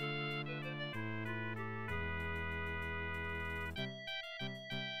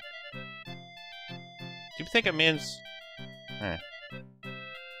 Do you think it means... Am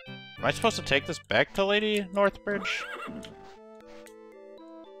I supposed to take this back to Lady Northbridge?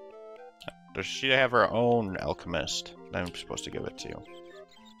 Does she have her own alchemist that I'm supposed to give it to?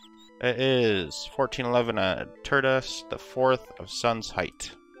 It is 1411 Turdas, the 4th of Sun's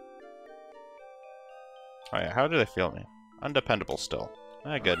Height. Oh yeah, how do they feel me? Undependable still.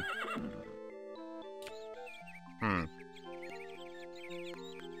 Ah, good.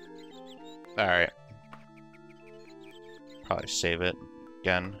 Alright. Probably save it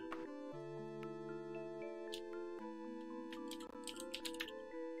again.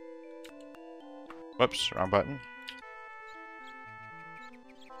 Whoops, wrong button.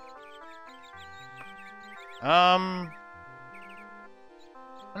 I'm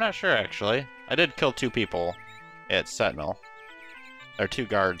not sure actually. I did kill 2 people at Sentinel. Or 2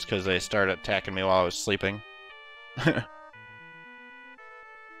 guards because they started attacking me while I was sleeping. I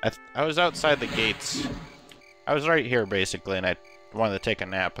was outside the gates. I was right here basically, and I wanted to take a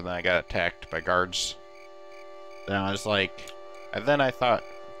nap, and then I got attacked by guards. Then I was like, and then I thought,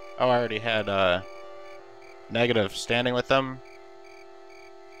 oh, I already had negative standing with them.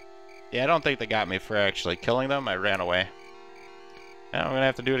 Yeah, I don't think they got me for actually killing them. I ran away. Now I'm gonna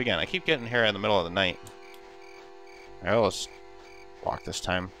have to do it again. I keep getting here in the middle of the night. Alright, let's walk this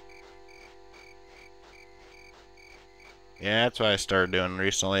time. Yeah, that's what I started doing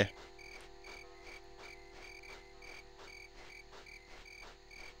recently.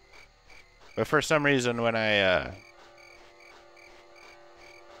 But for some reason, when I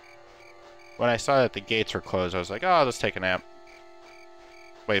saw that the gates were closed, I was like, oh, I'll just take a nap.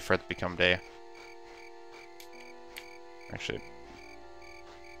 Wait for it to become day. Actually,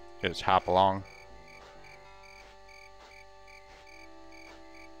 just hop along.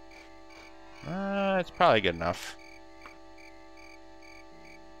 It's probably good enough.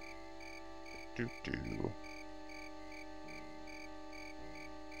 Doo-doo.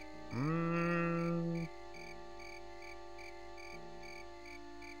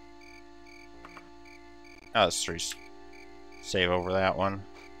 Oh, let's save over that one.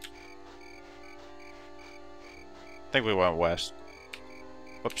 I think we went west.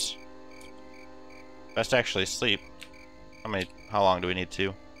 Whoops. Best actually sleep. How long do we need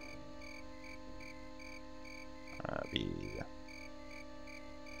to?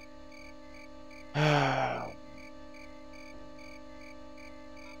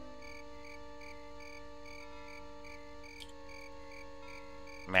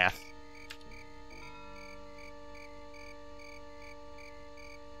 Math.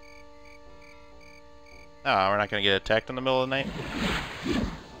 Oh, we're not gonna get attacked in the middle of the night?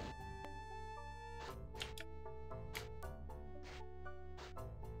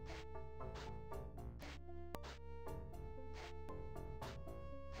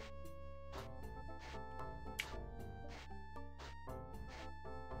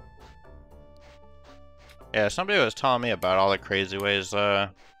 Yeah, somebody was telling me about all the crazy ways to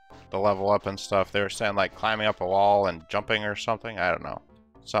level up and stuff. They were saying like climbing up a wall and jumping or something. I don't know.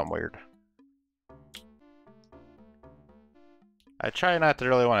 Something weird. I try not to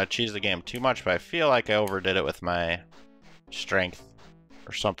really want to cheese the game too much, but I feel like I overdid it with my strength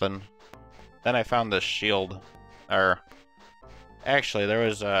or something. Then I found this shield. Or actually, there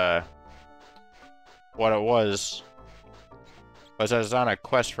was what it was I was on a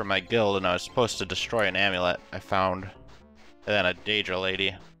quest for my guild, and I was supposed to destroy an amulet I found. And then a Daedra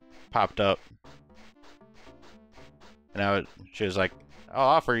lady popped up. And she was like, I'll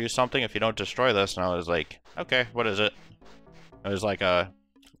offer you something if you don't destroy this. And I was like, okay, what is it? It was like a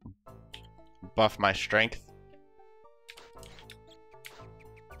buff my strength.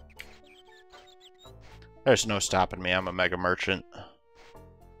 There's no stopping me. I'm a mega merchant.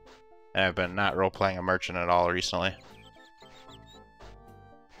 And I've been not role-playing a merchant at all recently.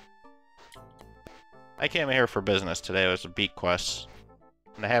 I came here for business today. It was a beat quest.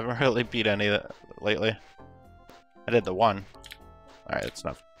 And I haven't really beat any lately. I did the one. Alright, that's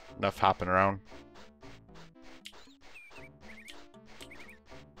enough hopping around.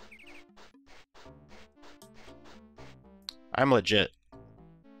 I'm legit.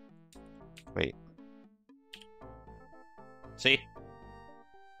 Wait. See?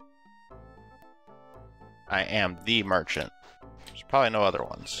 I am the merchant. There's probably no other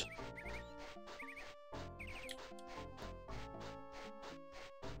ones.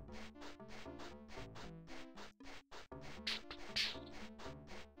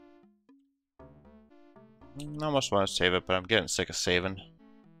 I almost want to save it, but I'm getting sick of saving.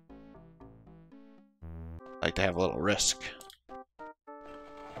 I like to have a little risk.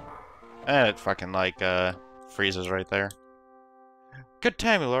 And it fucking like freezes right there. Good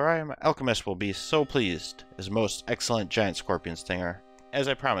timing, Loeri. My alchemist will be so pleased. His most excellent giant scorpion stinger. As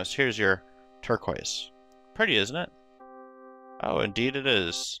I promised, here's your turquoise. Pretty, isn't it? Oh, indeed it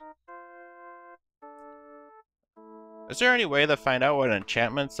is. Is there any way to find out what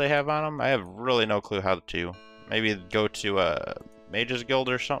enchantments they have on them? I have really no clue how to. Maybe go to a Mage's Guild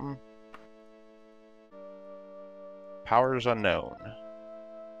or something? Powers unknown.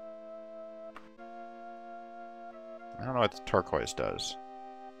 I don't know what the turquoise does.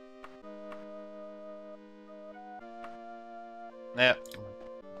 Yeah.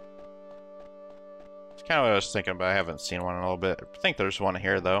 It's kind of what I was thinking, but I haven't seen one in a little bit. I think there's one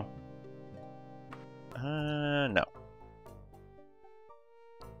here, though. No.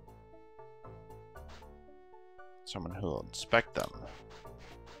 Someone who will inspect them.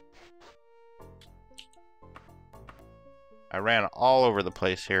 I ran all over the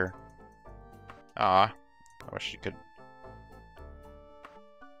place here. Ah, I wish you could.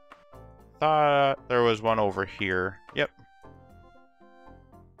 Thought there was one over here. Yep.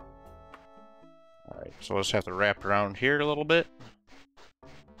 Alright, so we'll just have to wrap around here a little bit.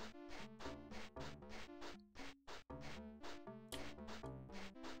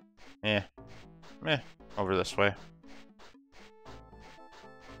 Over this way.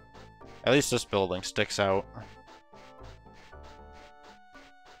 At least this building sticks out.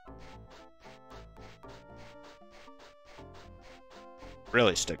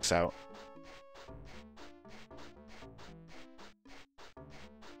 Really sticks out.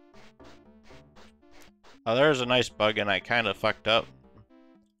 Oh, there's a nice bug and I kind of fucked up.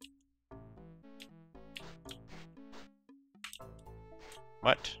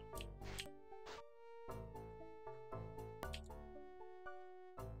 What?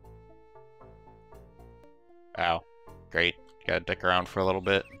 Ow. Great. Gotta dick around for a little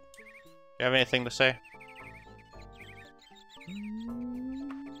bit. Do you have anything to say?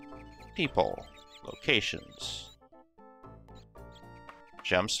 People. Locations.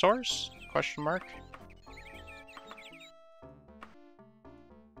 Gem stores? Question mark.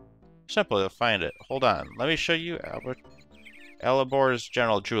 Simple to find it. Hold on. Let me show you Elibor's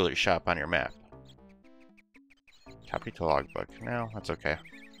General Jewelry Shop on your map. Copy to logbook. No, that's okay.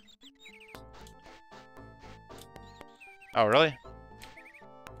 Oh, really?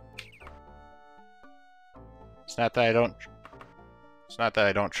 It's not that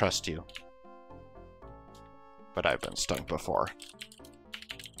I don't trust you. But I've been stung before.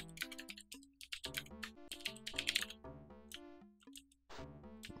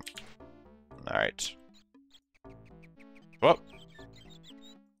 Alright. Whoop.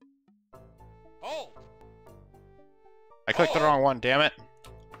 Oh! I clicked the wrong one, damn it.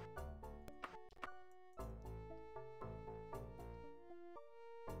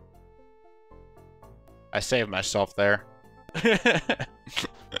 I saved myself there. That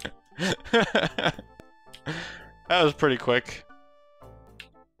was pretty quick.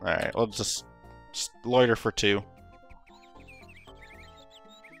 Alright, we'll just loiter for 2.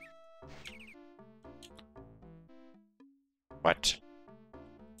 What?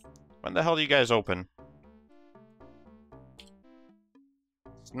 When the hell do you guys open?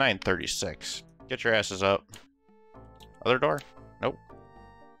 It's 9:36. Get your asses up. Other door? Nope.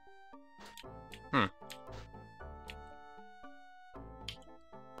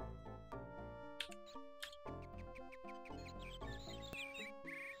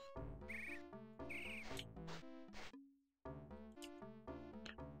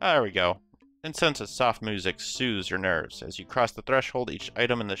 There we go. Insensate soft music soothes your nerves. As you cross the threshold, each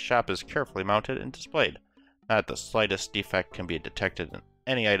item in the shop is carefully mounted and displayed. Not the slightest defect can be detected in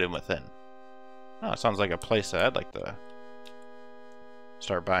any item within. Oh, it sounds like a place that I'd like to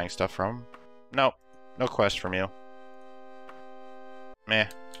start buying stuff from. Nope. No quest from you. Meh.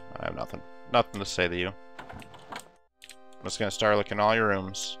 I have nothing to say to you. I'm just gonna start looking at all your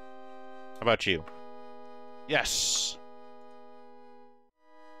rooms. How about you? Yes!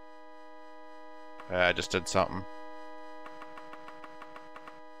 I just did something.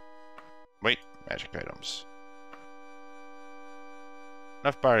 Wait, magic items.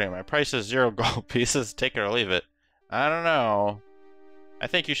 Enough bargaining. My price is 0 gold pieces. Take it or leave it. I don't know. I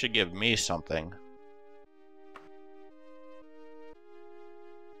think you should give me something.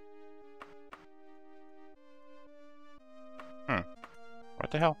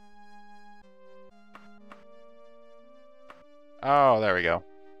 What the hell? Oh, there we go.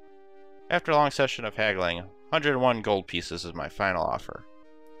 After a long session of haggling, 101 gold pieces is my final offer.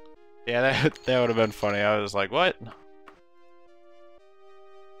 Yeah, that would have been funny. I was like, what?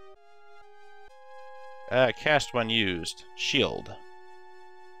 Cast when used. Shield.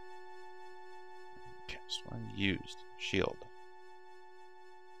 Cast when used. Shield.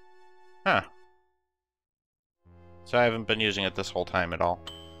 Huh. So I haven't been using it this whole time at all.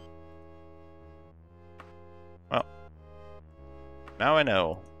 Well. Now I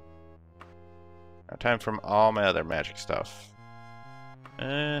know. Now time from all my other magic stuff.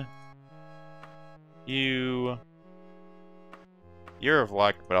 You're of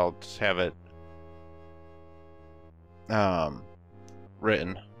luck, but I'll just have it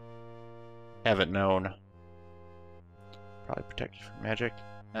written. Have it known. Probably protect you from magic.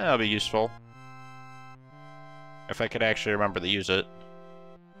 That'll be useful. If I could actually remember to use it.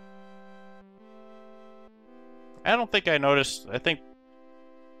 I don't think I noticed. I think...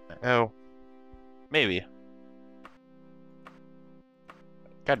 Oh. Maybe.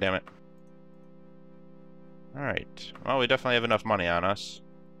 God damn it. Alright. Well, we definitely have enough money on us.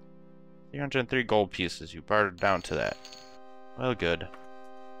 303 gold pieces. You bartered down to that. Well, good.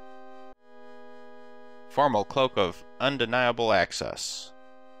 Formal cloak of undeniable access.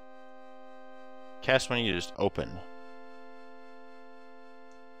 Cast when used. Open. Is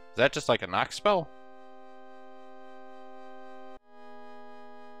that just like a knock spell?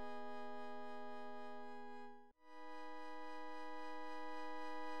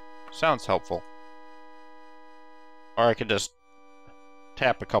 Sounds helpful. Or I could just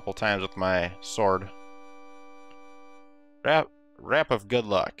tap a couple times with my sword. Wrap of good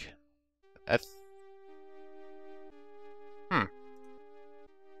luck. That's...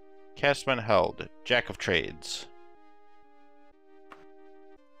 Cast when held. Jack of trades.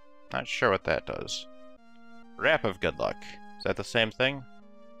 Not sure what that does. Wrap of good luck. Is that the same thing?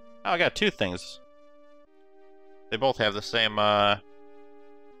 Oh, I got two things. They both have the same, item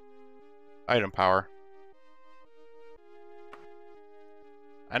power.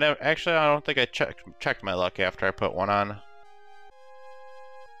 I don't think I checked my luck after I put one on.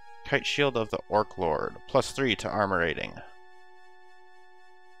 Kite Shield of the Orc Lord. +3 to armor rating.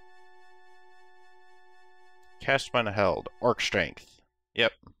 Cast when held. Orc Strength.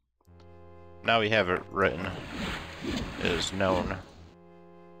 Yep. Now we have it written. It is known.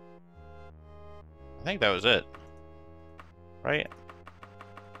 I think that was it. Right?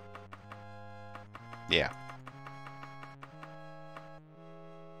 Yeah.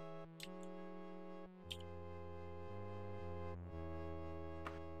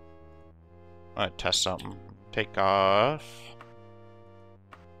 I'm gonna test something. Take off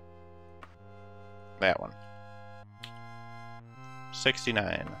that one.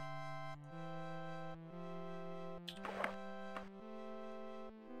 69.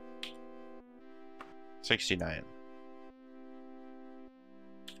 $69.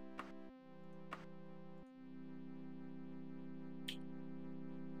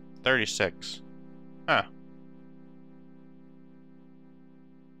 $36. Huh.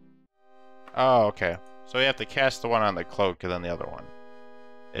 Oh, okay. So we have to cast the one on the cloak and then the other one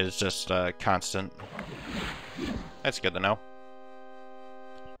is just constant. That's good to know.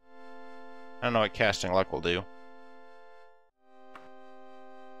 I don't know what casting luck will do.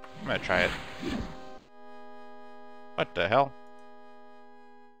 I'm gonna try it. What the hell?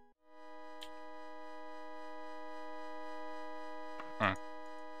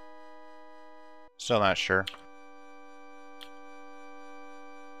 Still not sure.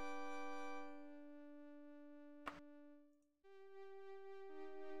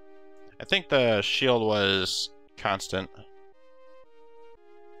 I think the shield was constant.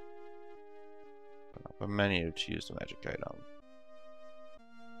 Open up a menu to use the magic item.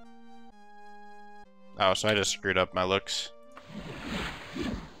 Oh, so I just screwed up my looks.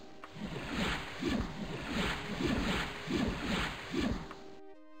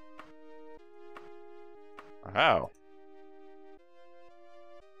 Wow.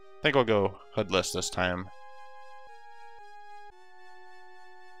 I think we'll go hoodless this time.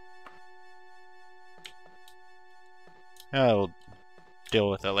 Yeah, we'll deal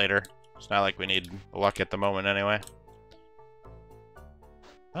with it later. It's not like we need luck at the moment anyway.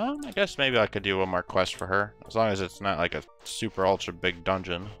 I guess maybe I could do one more quest for her, as long as it's not like a super ultra big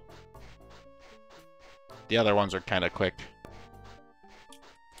dungeon. The other ones are kind of quick.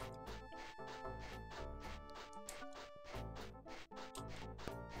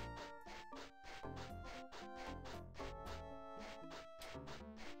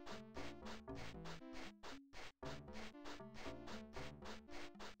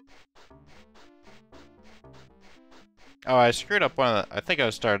 Oh, I screwed up one of the... I think I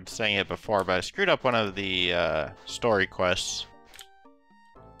started saying it before, but I screwed up one of the story quests.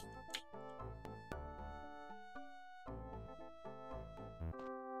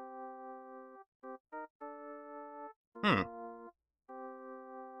 That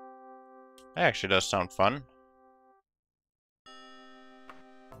actually does sound fun.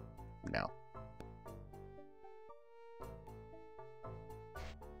 No.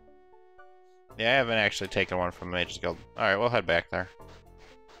 Yeah, I haven't actually taken one from the Mage's Guild. Alright, we'll head back there.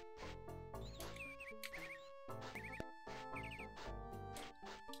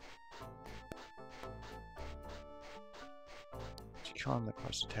 kill him, the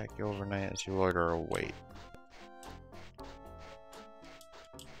quest attack you overnight as you loiter or wait.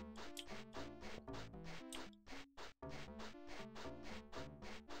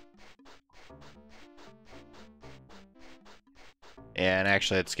 And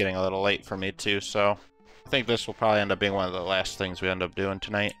actually, it's getting a little late for me too, so I think this will probably end up being one of the last things we end up doing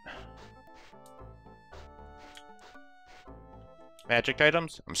tonight. Magic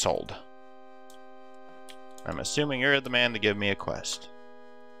items? I'm sold. I'm assuming you're the man to give me a quest.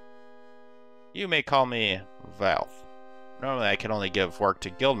 You may call me Valve. Normally I can only give work to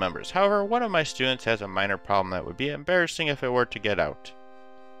guild members. However, one of my students has a minor problem that would be embarrassing if it were to get out.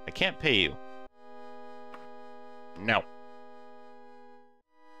 I can't pay you. No.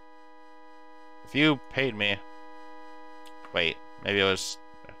 If you paid me... Wait, maybe it was...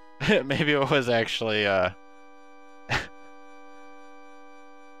 maybe it was actually, I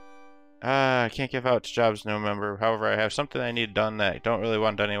can't give out jobs to no member. However, I have something I need done that I don't really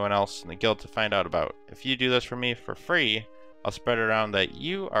want anyone else in the guild to find out about. If you do this for me for free, I'll spread it around that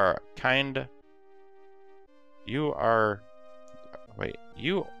you are our kind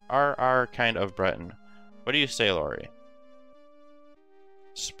of Breton. What do you say, Loeri?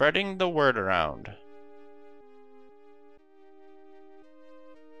 Spreading the word around.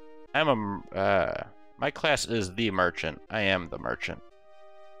 My class is the merchant. I am the merchant.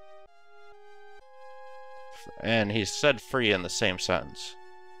 And he said free in the same sentence.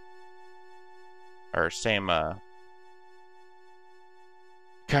 Or same,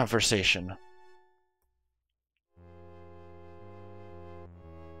 conversation.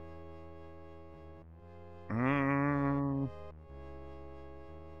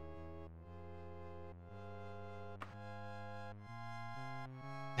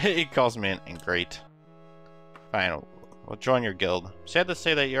 He calls me an ingrate. Fine, we'll join your guild. Sad to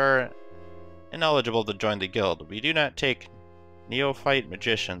say that you're ineligible to join the guild. We do not take neophyte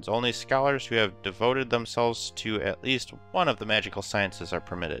magicians. Only scholars who have devoted themselves to at least one of the magical sciences are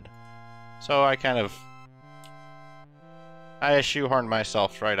permitted. So I shoehorned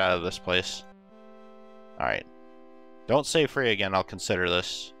myself right out of this place. Alright. Don't say free again, I'll consider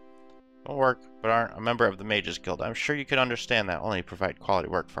this. Don't work, but aren't a member of the Mages Guild. I'm sure you can understand that only provide quality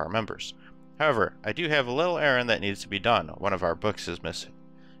work for our members. However, I do have a little errand that needs to be done. One of our books is missing.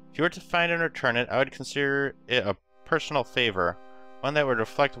 If you were to find and return it, I would consider it a personal favor, one that would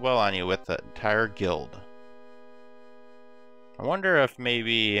reflect well on you with the entire guild. I wonder if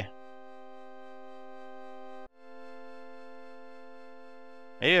maybe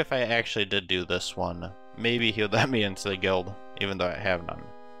if I actually did do this one, maybe he would let me into the guild, even though I have none.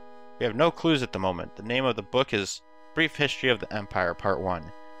 We have no clues at the moment. The name of the book is Brief History of the Empire, Part 1.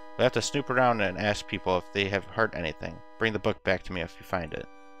 We'll have to snoop around and ask people if they have heard anything. Bring the book back to me if you find it.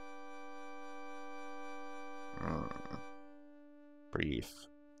 Brief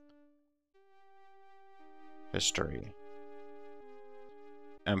History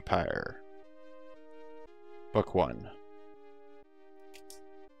Empire Book 1.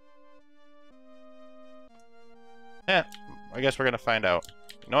 I guess we're gonna find out.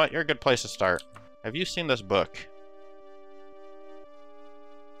 You know what? You're a good place to start. Have you seen this book?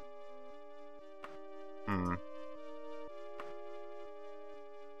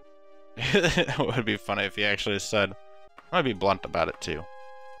 It would be funny if he actually said, I'm gonna be blunt about it too.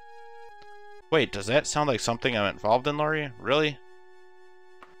 Wait, does that sound like something I'm involved in, Loeri? Really?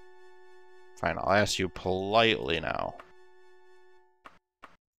 Fine, I'll ask you politely now.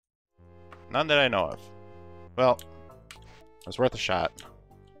 None that I know of. Well, it was worth a shot.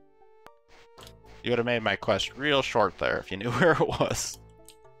 You would have made my quest real short there if you knew where it was.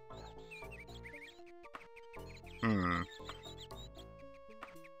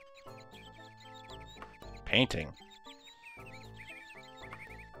 Painting.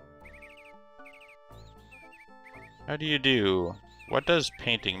 How do you do? What does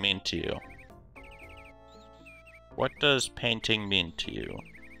painting mean to you? What does painting mean to you?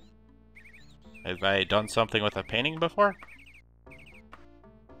 Have I done something with a painting before?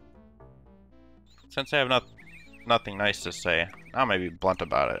 Since I have nothing nice to say, I may be blunt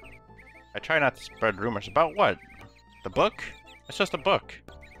about it. I try not to spread rumors about what? The book? It's just a book.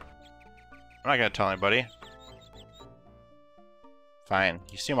 I'm not gonna tell anybody. Fine.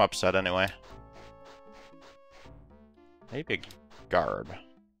 You seem upset anyway. Maybe a guard.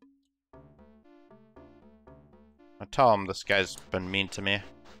 I'll tell him this guy's been mean to me.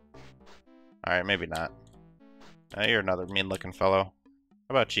 Alright, maybe not. You're another mean-looking fellow.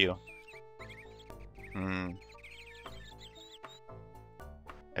 How about you?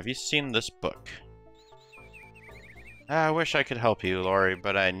 Have you seen this book? I wish I could help you, Loeri,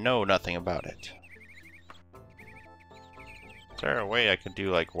 but I know nothing about it. there a way I could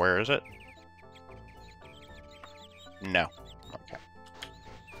do, like, where is it? No. Okay.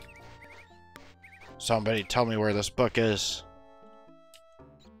 Somebody tell me where this book is.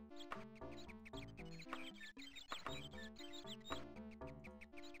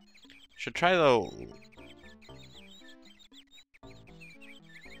 Should try the...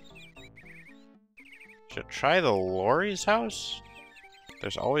 Should try the Loeri's house?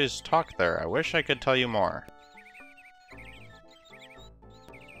 There's always talk there. I wish I could tell you more.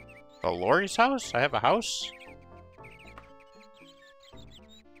 The Loeri's house? I have a house?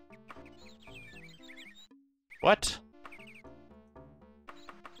 What?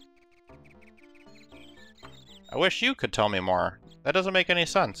 I wish you could tell me more. That doesn't make any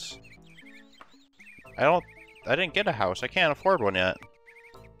sense. I didn't get a house. I can't afford one yet.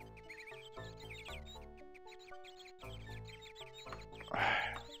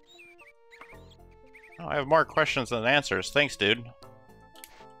 Oh, I have more questions than answers. Thanks, dude.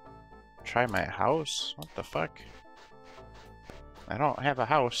 Try my house? What the fuck? I don't have a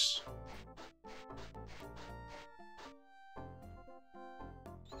house.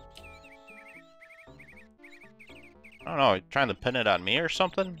 I don't know, trying to pin it on me or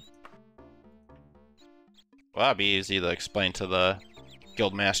something? Well, that'd be easy to explain to the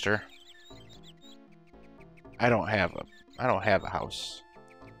guildmaster. I don't have a house.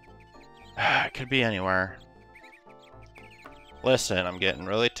 It could be anywhere. Listen, I'm getting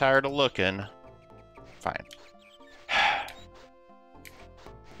really tired of looking. Fine.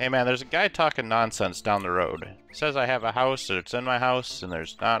 Hey man, there's a guy talking nonsense down the road. He says I have a house, or it's in my house, and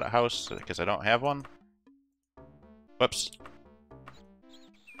there's not a house because I don't have one. Whoops.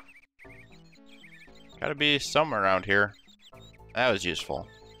 Gotta be somewhere around here. That was useful.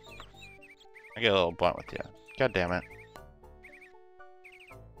 I get a little blunt with you. God damn it.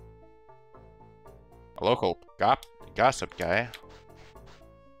 A local gossip guy.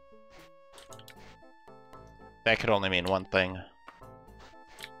 That could only mean one thing.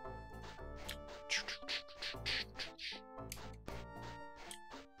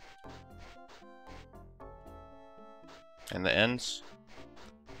 In the inns?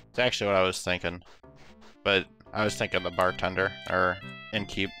 It's actually what I was thinking. But I was thinking the bartender, or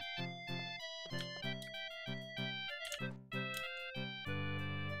innkeep.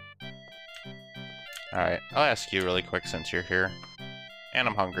 Alright, I'll ask you really quick since you're here. And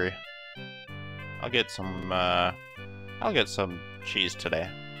I'm hungry. I'll get some cheese today.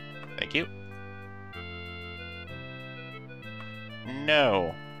 Thank you.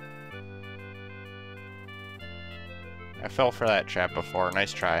 No. I fell for that trap before.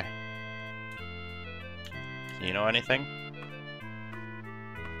 Nice try. You know anything?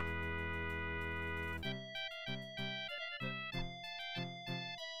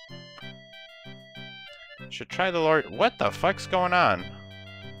 Should try the Lord. What the fuck's going on?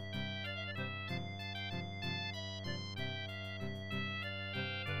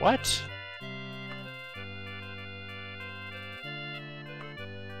 What?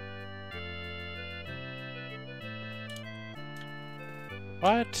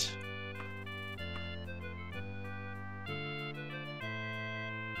 What?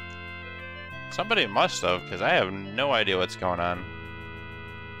 Somebody must have, because I have no idea what's going on.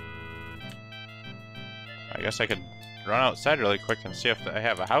 I guess I could run outside really quick and see if I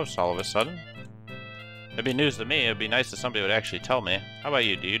have a house all of a sudden. It'd be news to me. It'd be nice if somebody would actually tell me. How about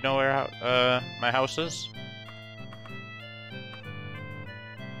you? Do you know where my house is?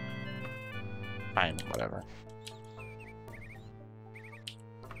 Fine, whatever.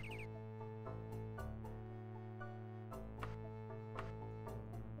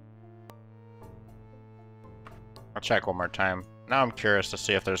 I'll check one more time. Now I'm curious to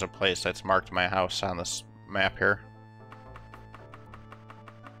see if there's a place that's marked my house on this map here.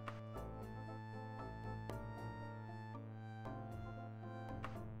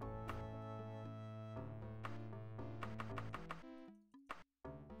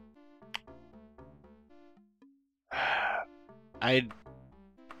 I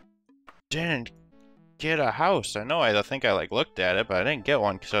didn't get a house. I know, I think I like looked at it, but I didn't get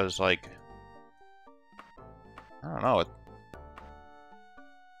one because I was like, I don't know.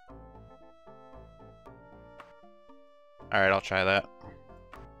 Alright, I'll try that.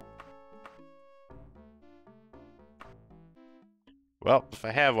 Well, if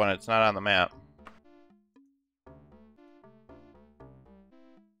I have one, it's not on the map.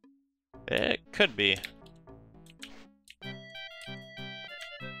 It could be.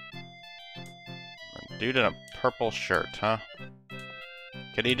 A dude in a purple shirt, huh?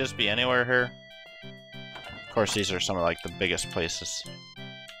 Could he just be anywhere here? Of course, these are some of like the biggest places.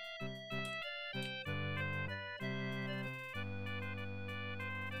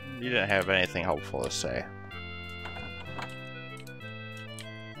 You didn't have anything helpful to say.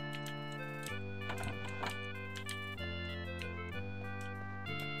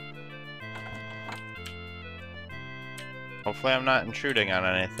 Hopefully I'm not intruding on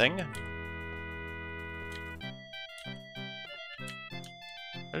anything.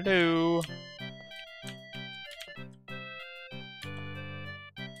 Hello.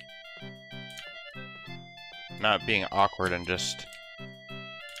 Not being awkward and just...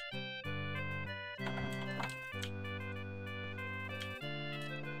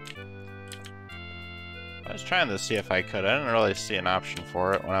 I was trying to see if I could. I didn't really see an option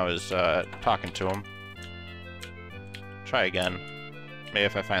for it when I was talking to him. Try again. Maybe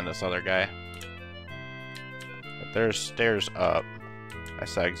if I find this other guy. But there's stairs up.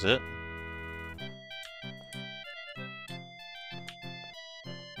 Let's exit.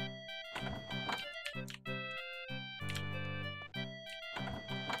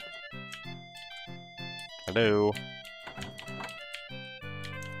 Hello.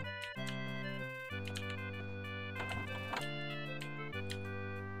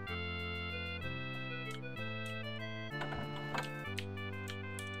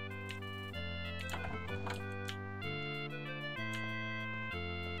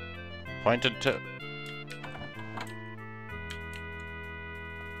 Pointed to...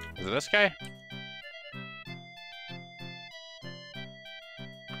 Is it this guy?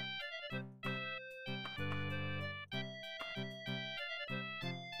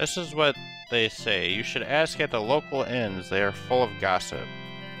 This is what they say. You should ask at the local inns. They are full of gossip.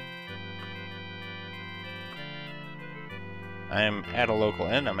 I am at a local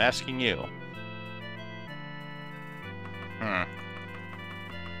inn. I'm asking you.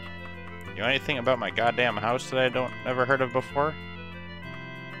 You know anything about my goddamn house that I never heard of before?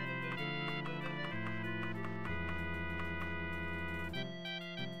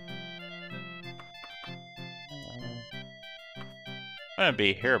 Wouldn't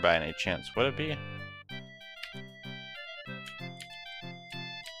be here by any chance, would it be?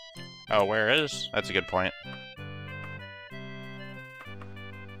 Oh, where is? That's a good point.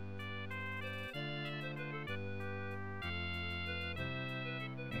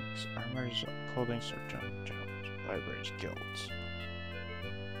 Armors, clothing, search on jobs, libraries, guilds.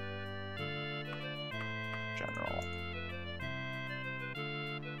 General.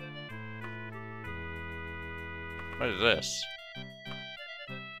 What is this?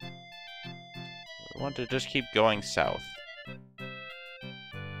 I want to just keep going south.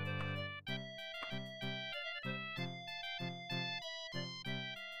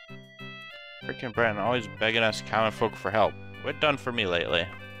 Frickin' Burten, always begging us common folk for help. What done for me lately?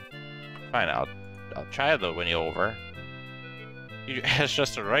 Fine, I'll try to win you over. You asked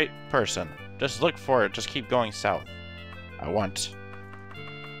just the right person. Just look for it, just keep going south. I want.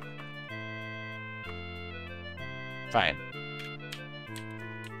 Fine.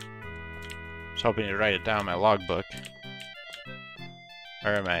 I was hoping to write it down in my logbook.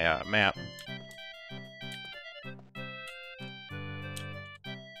 Or my map.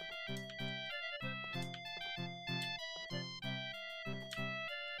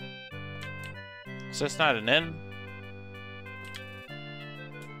 Is this not an inn?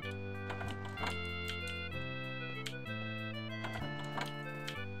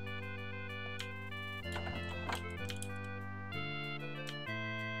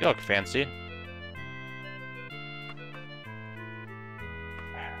 You look fancy.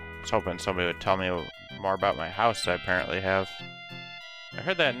 I was hoping somebody would tell me more about my house I apparently have. I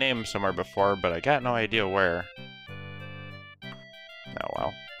heard that name somewhere before, but I got no idea where. Oh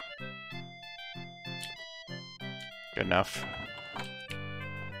well. Good enough.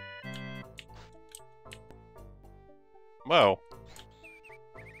 Whoa.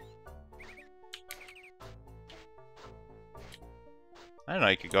 I didn't know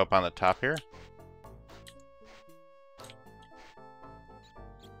you could go up on the top here.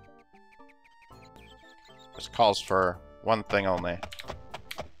 This calls for one thing only.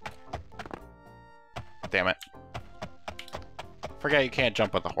 Damn it. Forget you can't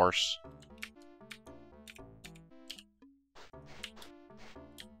jump with a horse.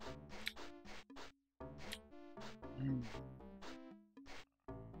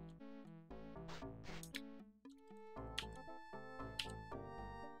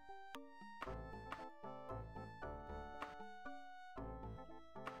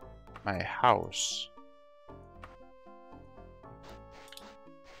 My house.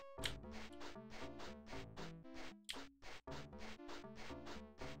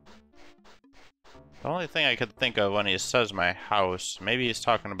 The only thing I could think of when he says my house, maybe he's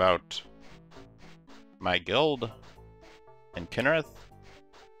talking about my guild in Kinnereth?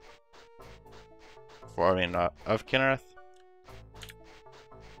 For, I mean, of Kinnereth.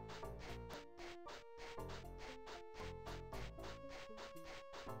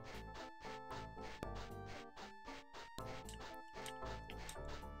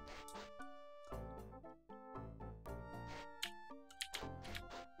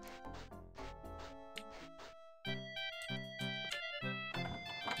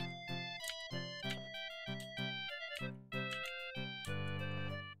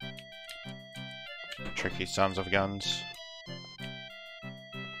 Tricky sons of guns.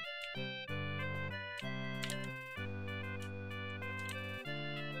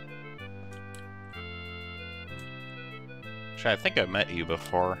 Actually, I think I met you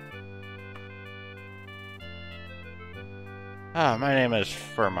before. Ah, my name is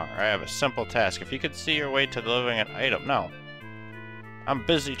Firmar. I have a simple task. If you could see your way to delivering an item... No. I'm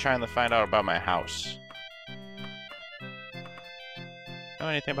busy trying to find out about my house. Know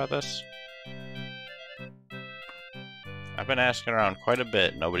anything about this? I've been asking around quite a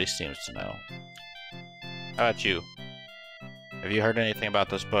bit. Nobody seems to know. How about you? Have you heard anything about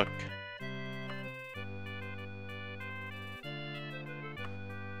this book?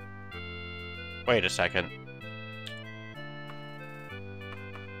 Wait a second.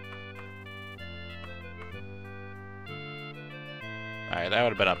 Alright, that would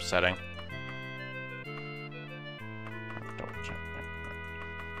have been upsetting. Double check that.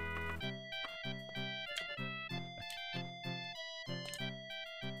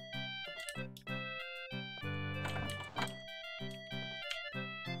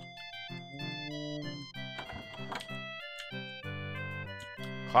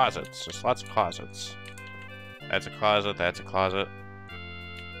 Closets, just lots of closets. That's a closet, that's a closet.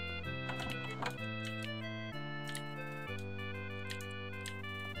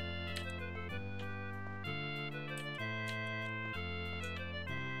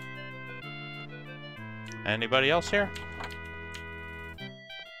 Anybody else here?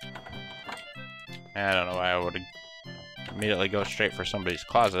 I don't know why I would immediately go straight for somebody's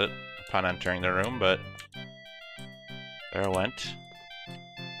closet upon entering the room, but there I went.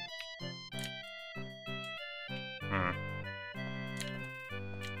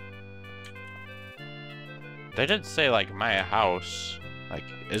 They did say, like, my house. Like,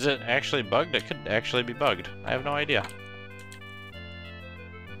 is it actually bugged? It could actually be bugged. I have no idea.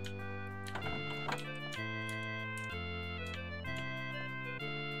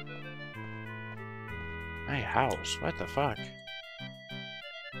 My house? What the fuck?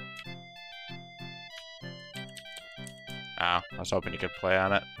 Oh, I was hoping you could play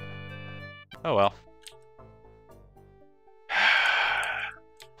on it. Oh well.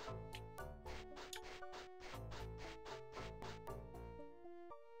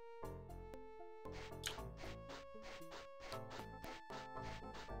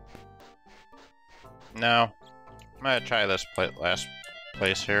 No. I'm gonna try this last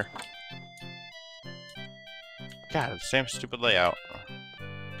place here. God, it's the same stupid layout.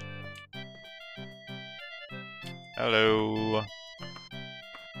 Hello.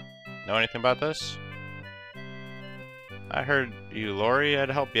 Know anything about this? I heard you, Loeri. I'd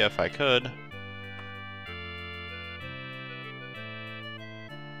help you if I could.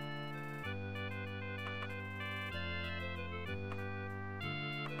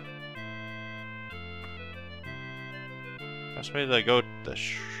 Best way to go to the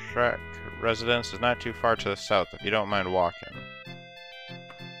Shrek residence is not too far to the south, if you don't mind walking.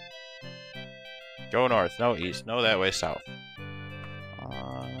 Go north, no east, no that way south.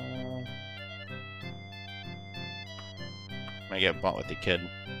 I'm gonna get blunt with you, kid.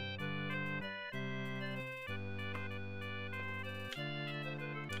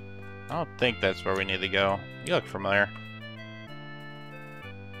 I don't think that's where we need to go. You look familiar.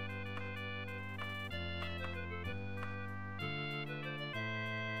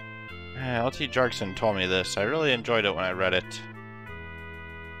 LT Jarkson told me this. I really enjoyed it when I read it.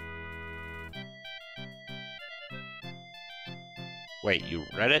 Wait, you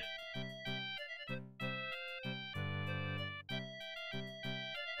read it?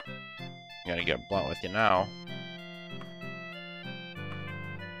 I'm gonna get blunt with you now.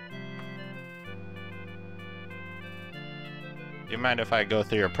 Do you mind if I go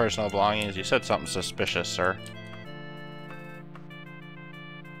through your personal belongings? You said something suspicious, sir.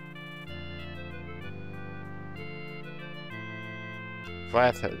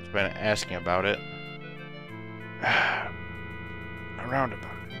 Vlath has been asking about it. Around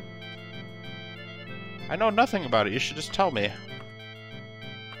about it. I know nothing about it. You should just tell me.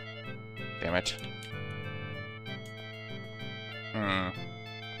 Damn it.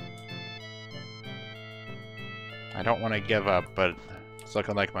 I don't want to give up, but it's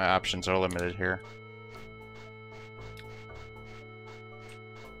looking like my options are limited here.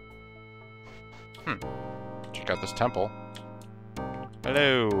 Check out this temple.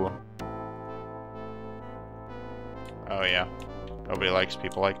 Hello. Oh yeah. Nobody likes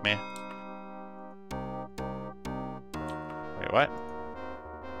people like me. Wait, what?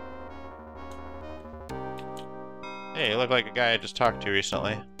 Hey, you look like a guy I just talked to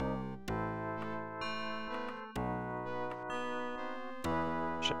recently.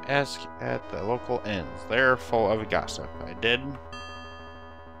 Should ask at the local inns. They're full of gossip. I did.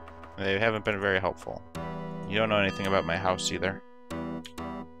 They haven't been very helpful. You don't know anything about my house either.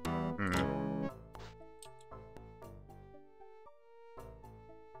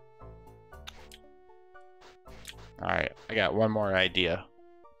 Alright, I got one more idea.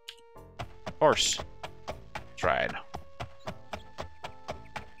 Horse. Let's ride.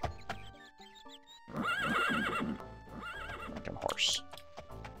 Fucking horse.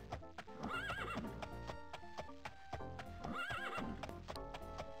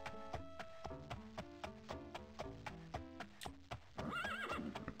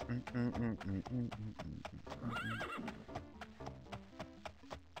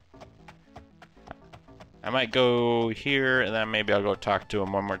 I might go here, and then maybe I'll go talk to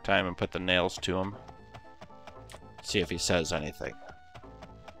him one more time and put the nails to him. See if he says anything.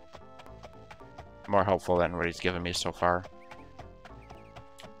 More helpful than what he's given me so far.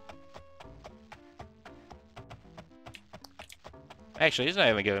 Actually, he's not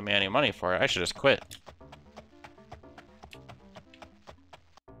even giving me any money for it. I should just quit.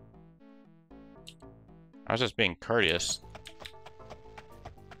 I was just being courteous.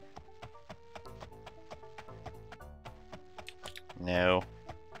 No.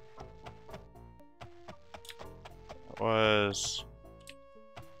 It was...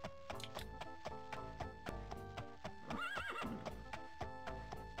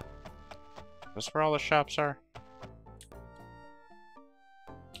 Is this where all the shops are?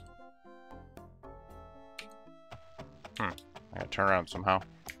 I gotta turn around somehow.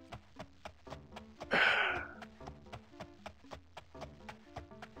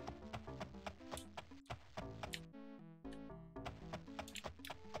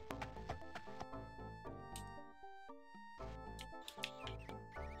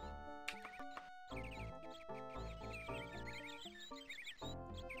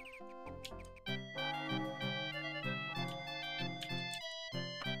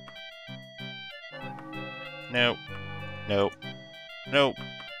 Nope. Nope. Nope.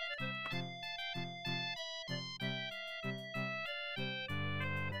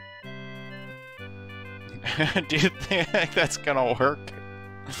 Do you think that's gonna work?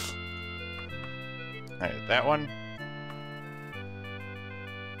 Alright, that one.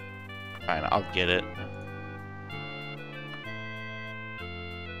 Fine, I'll get it.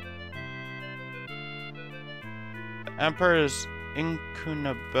 The Emperor's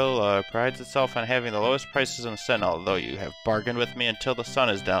Incunabula prides itself on having the lowest prices in Sentinel, though you have bargained with me until the sun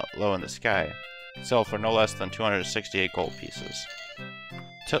is down low in the sky. Sell for no less than 268 gold pieces.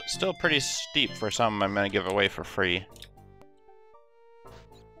 Still pretty steep for some I'm gonna give away for free.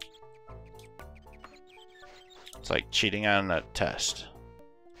 It's like cheating on a test.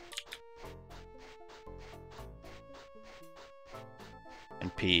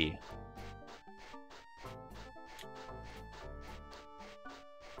 And P.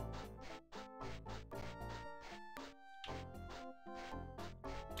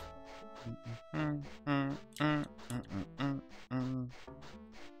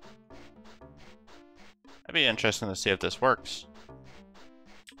 It'd be interesting to see if this works.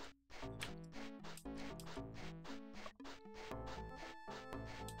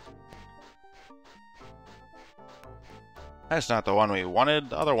 That's not the one we wanted.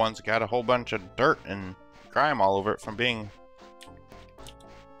 The other one's got a whole bunch of dirt and grime all over it from being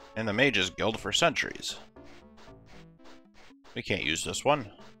in the Mages Guild for centuries. We can't use this one.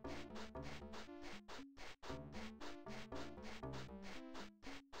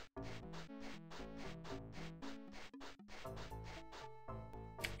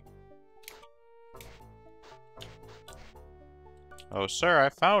 Oh, sir, I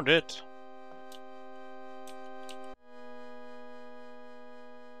found it.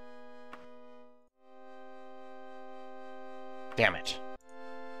 Damn it.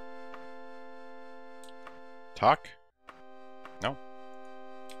 Talk? No.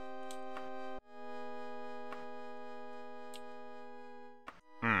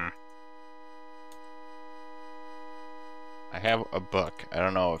 I have a book. I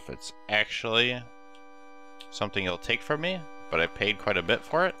don't know if it's actually something you'll take from me, but I paid quite a bit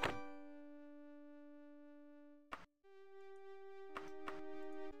for it.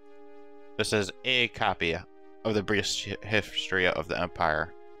 This is a copy of the brief history of the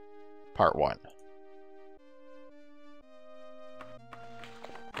Empire, Part 1.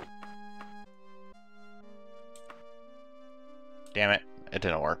 Damn it. It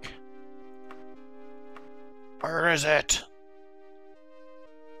didn't work. Where is it?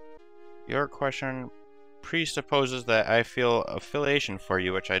 Your question presupposes that I feel affiliation for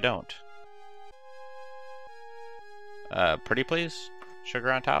you, which I don't. Pretty please?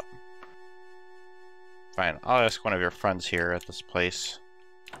 Sugar on top? Fine, I'll ask one of your friends here at this place.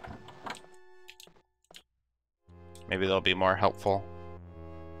 Maybe they'll be more helpful.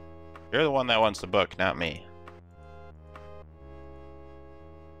 You're the one that wants the book, not me.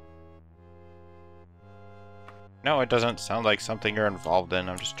 No, it doesn't sound like something you're involved in.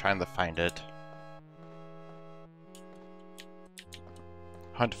 I'm just trying to find it.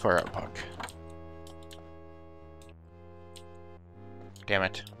 Hunt for a book. Damn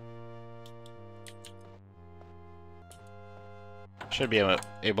it. Should be able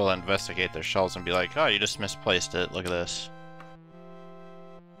to investigate their shelves and be like, oh, you just misplaced it. Look at this.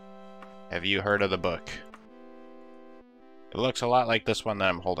 Have you heard of the book? It looks a lot like this one that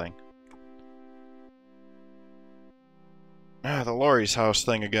I'm holding. Ah, the Loeri's house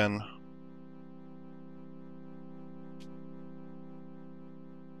thing again.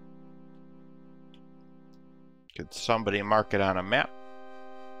 Could somebody mark it on a map?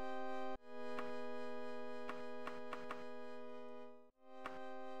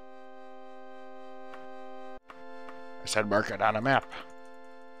 I said mark it on a map.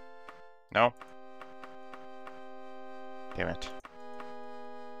 No? Damn it.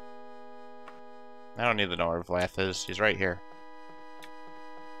 I don't need to know where Vlath is. He's right here.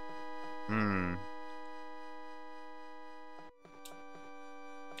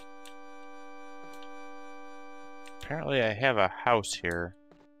 Apparently I have a house here.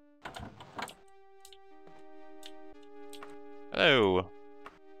 Hello.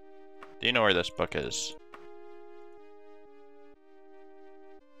 Do you know where this book is?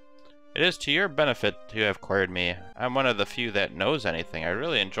 It is to your benefit to have queried me. I'm one of the few that knows anything. I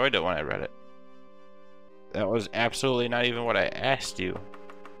really enjoyed it when I read it. That was absolutely not even what I asked you.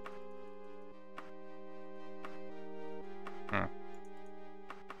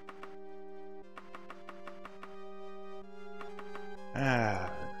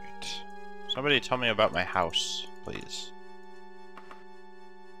 Right. Somebody tell me about my house, please.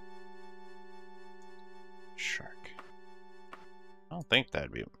 Shark. I don't think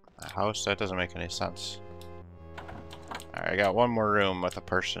that'd be a house. That doesn't make any sense. Alright, I got one more room with a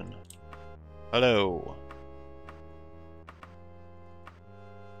person. Hello.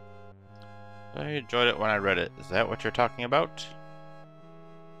 I enjoyed it when I read it. Is that what you're talking about?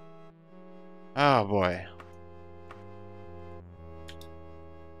 Oh boy.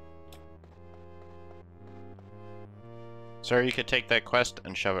 Sir, you could take that quest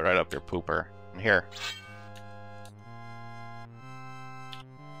and shove it right up your pooper. And here.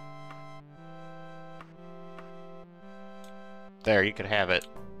 There, you could have it.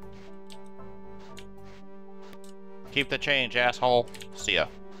 Keep the change, asshole. See ya.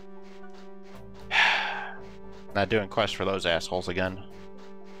 Not doing quests for those assholes again.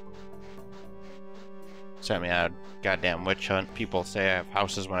 Sent me a goddamn witch hunt. People say I have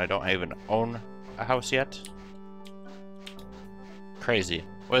houses when I don't even own a house yet. Crazy.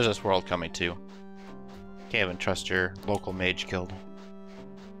 What is this world coming to? Can't even trust your local mage guild.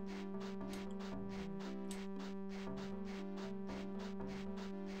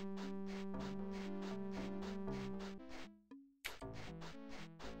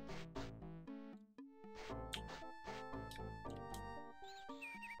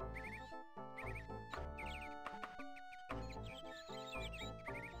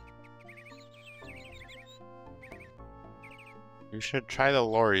 You should try the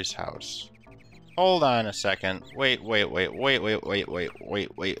Loeri's house. Hold on a second. Wait. Alright,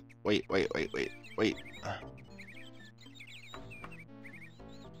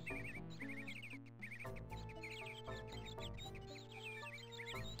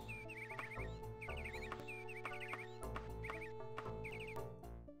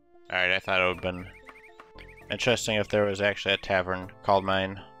 I thought it would have been interesting if there was actually a tavern called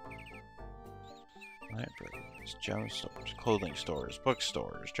mine. Libraries, gem stores, clothing stores,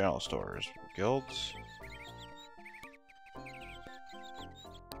 bookstores, general stores, guilds.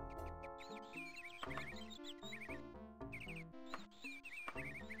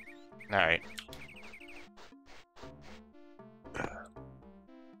 Alright.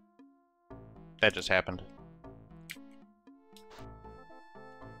 That just happened.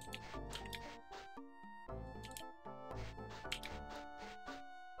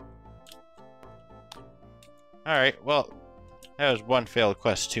 Alright, well, that was one failed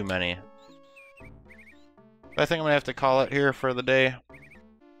quest too many. I think I'm gonna have to call it here for the day. I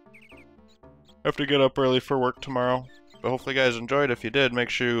have to get up early for work tomorrow. But hopefully you guys enjoyed. If you did, make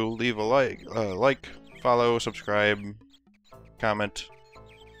sure you leave a like, follow, subscribe, comment,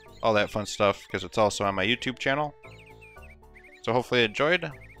 all that fun stuff, because it's also on my YouTube channel. So hopefully you enjoyed.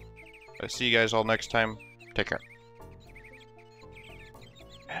 I'll see you guys all next time. Take care.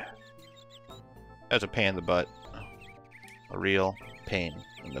 That's a pain in the butt. A real pain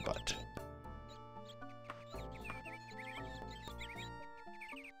in the butt.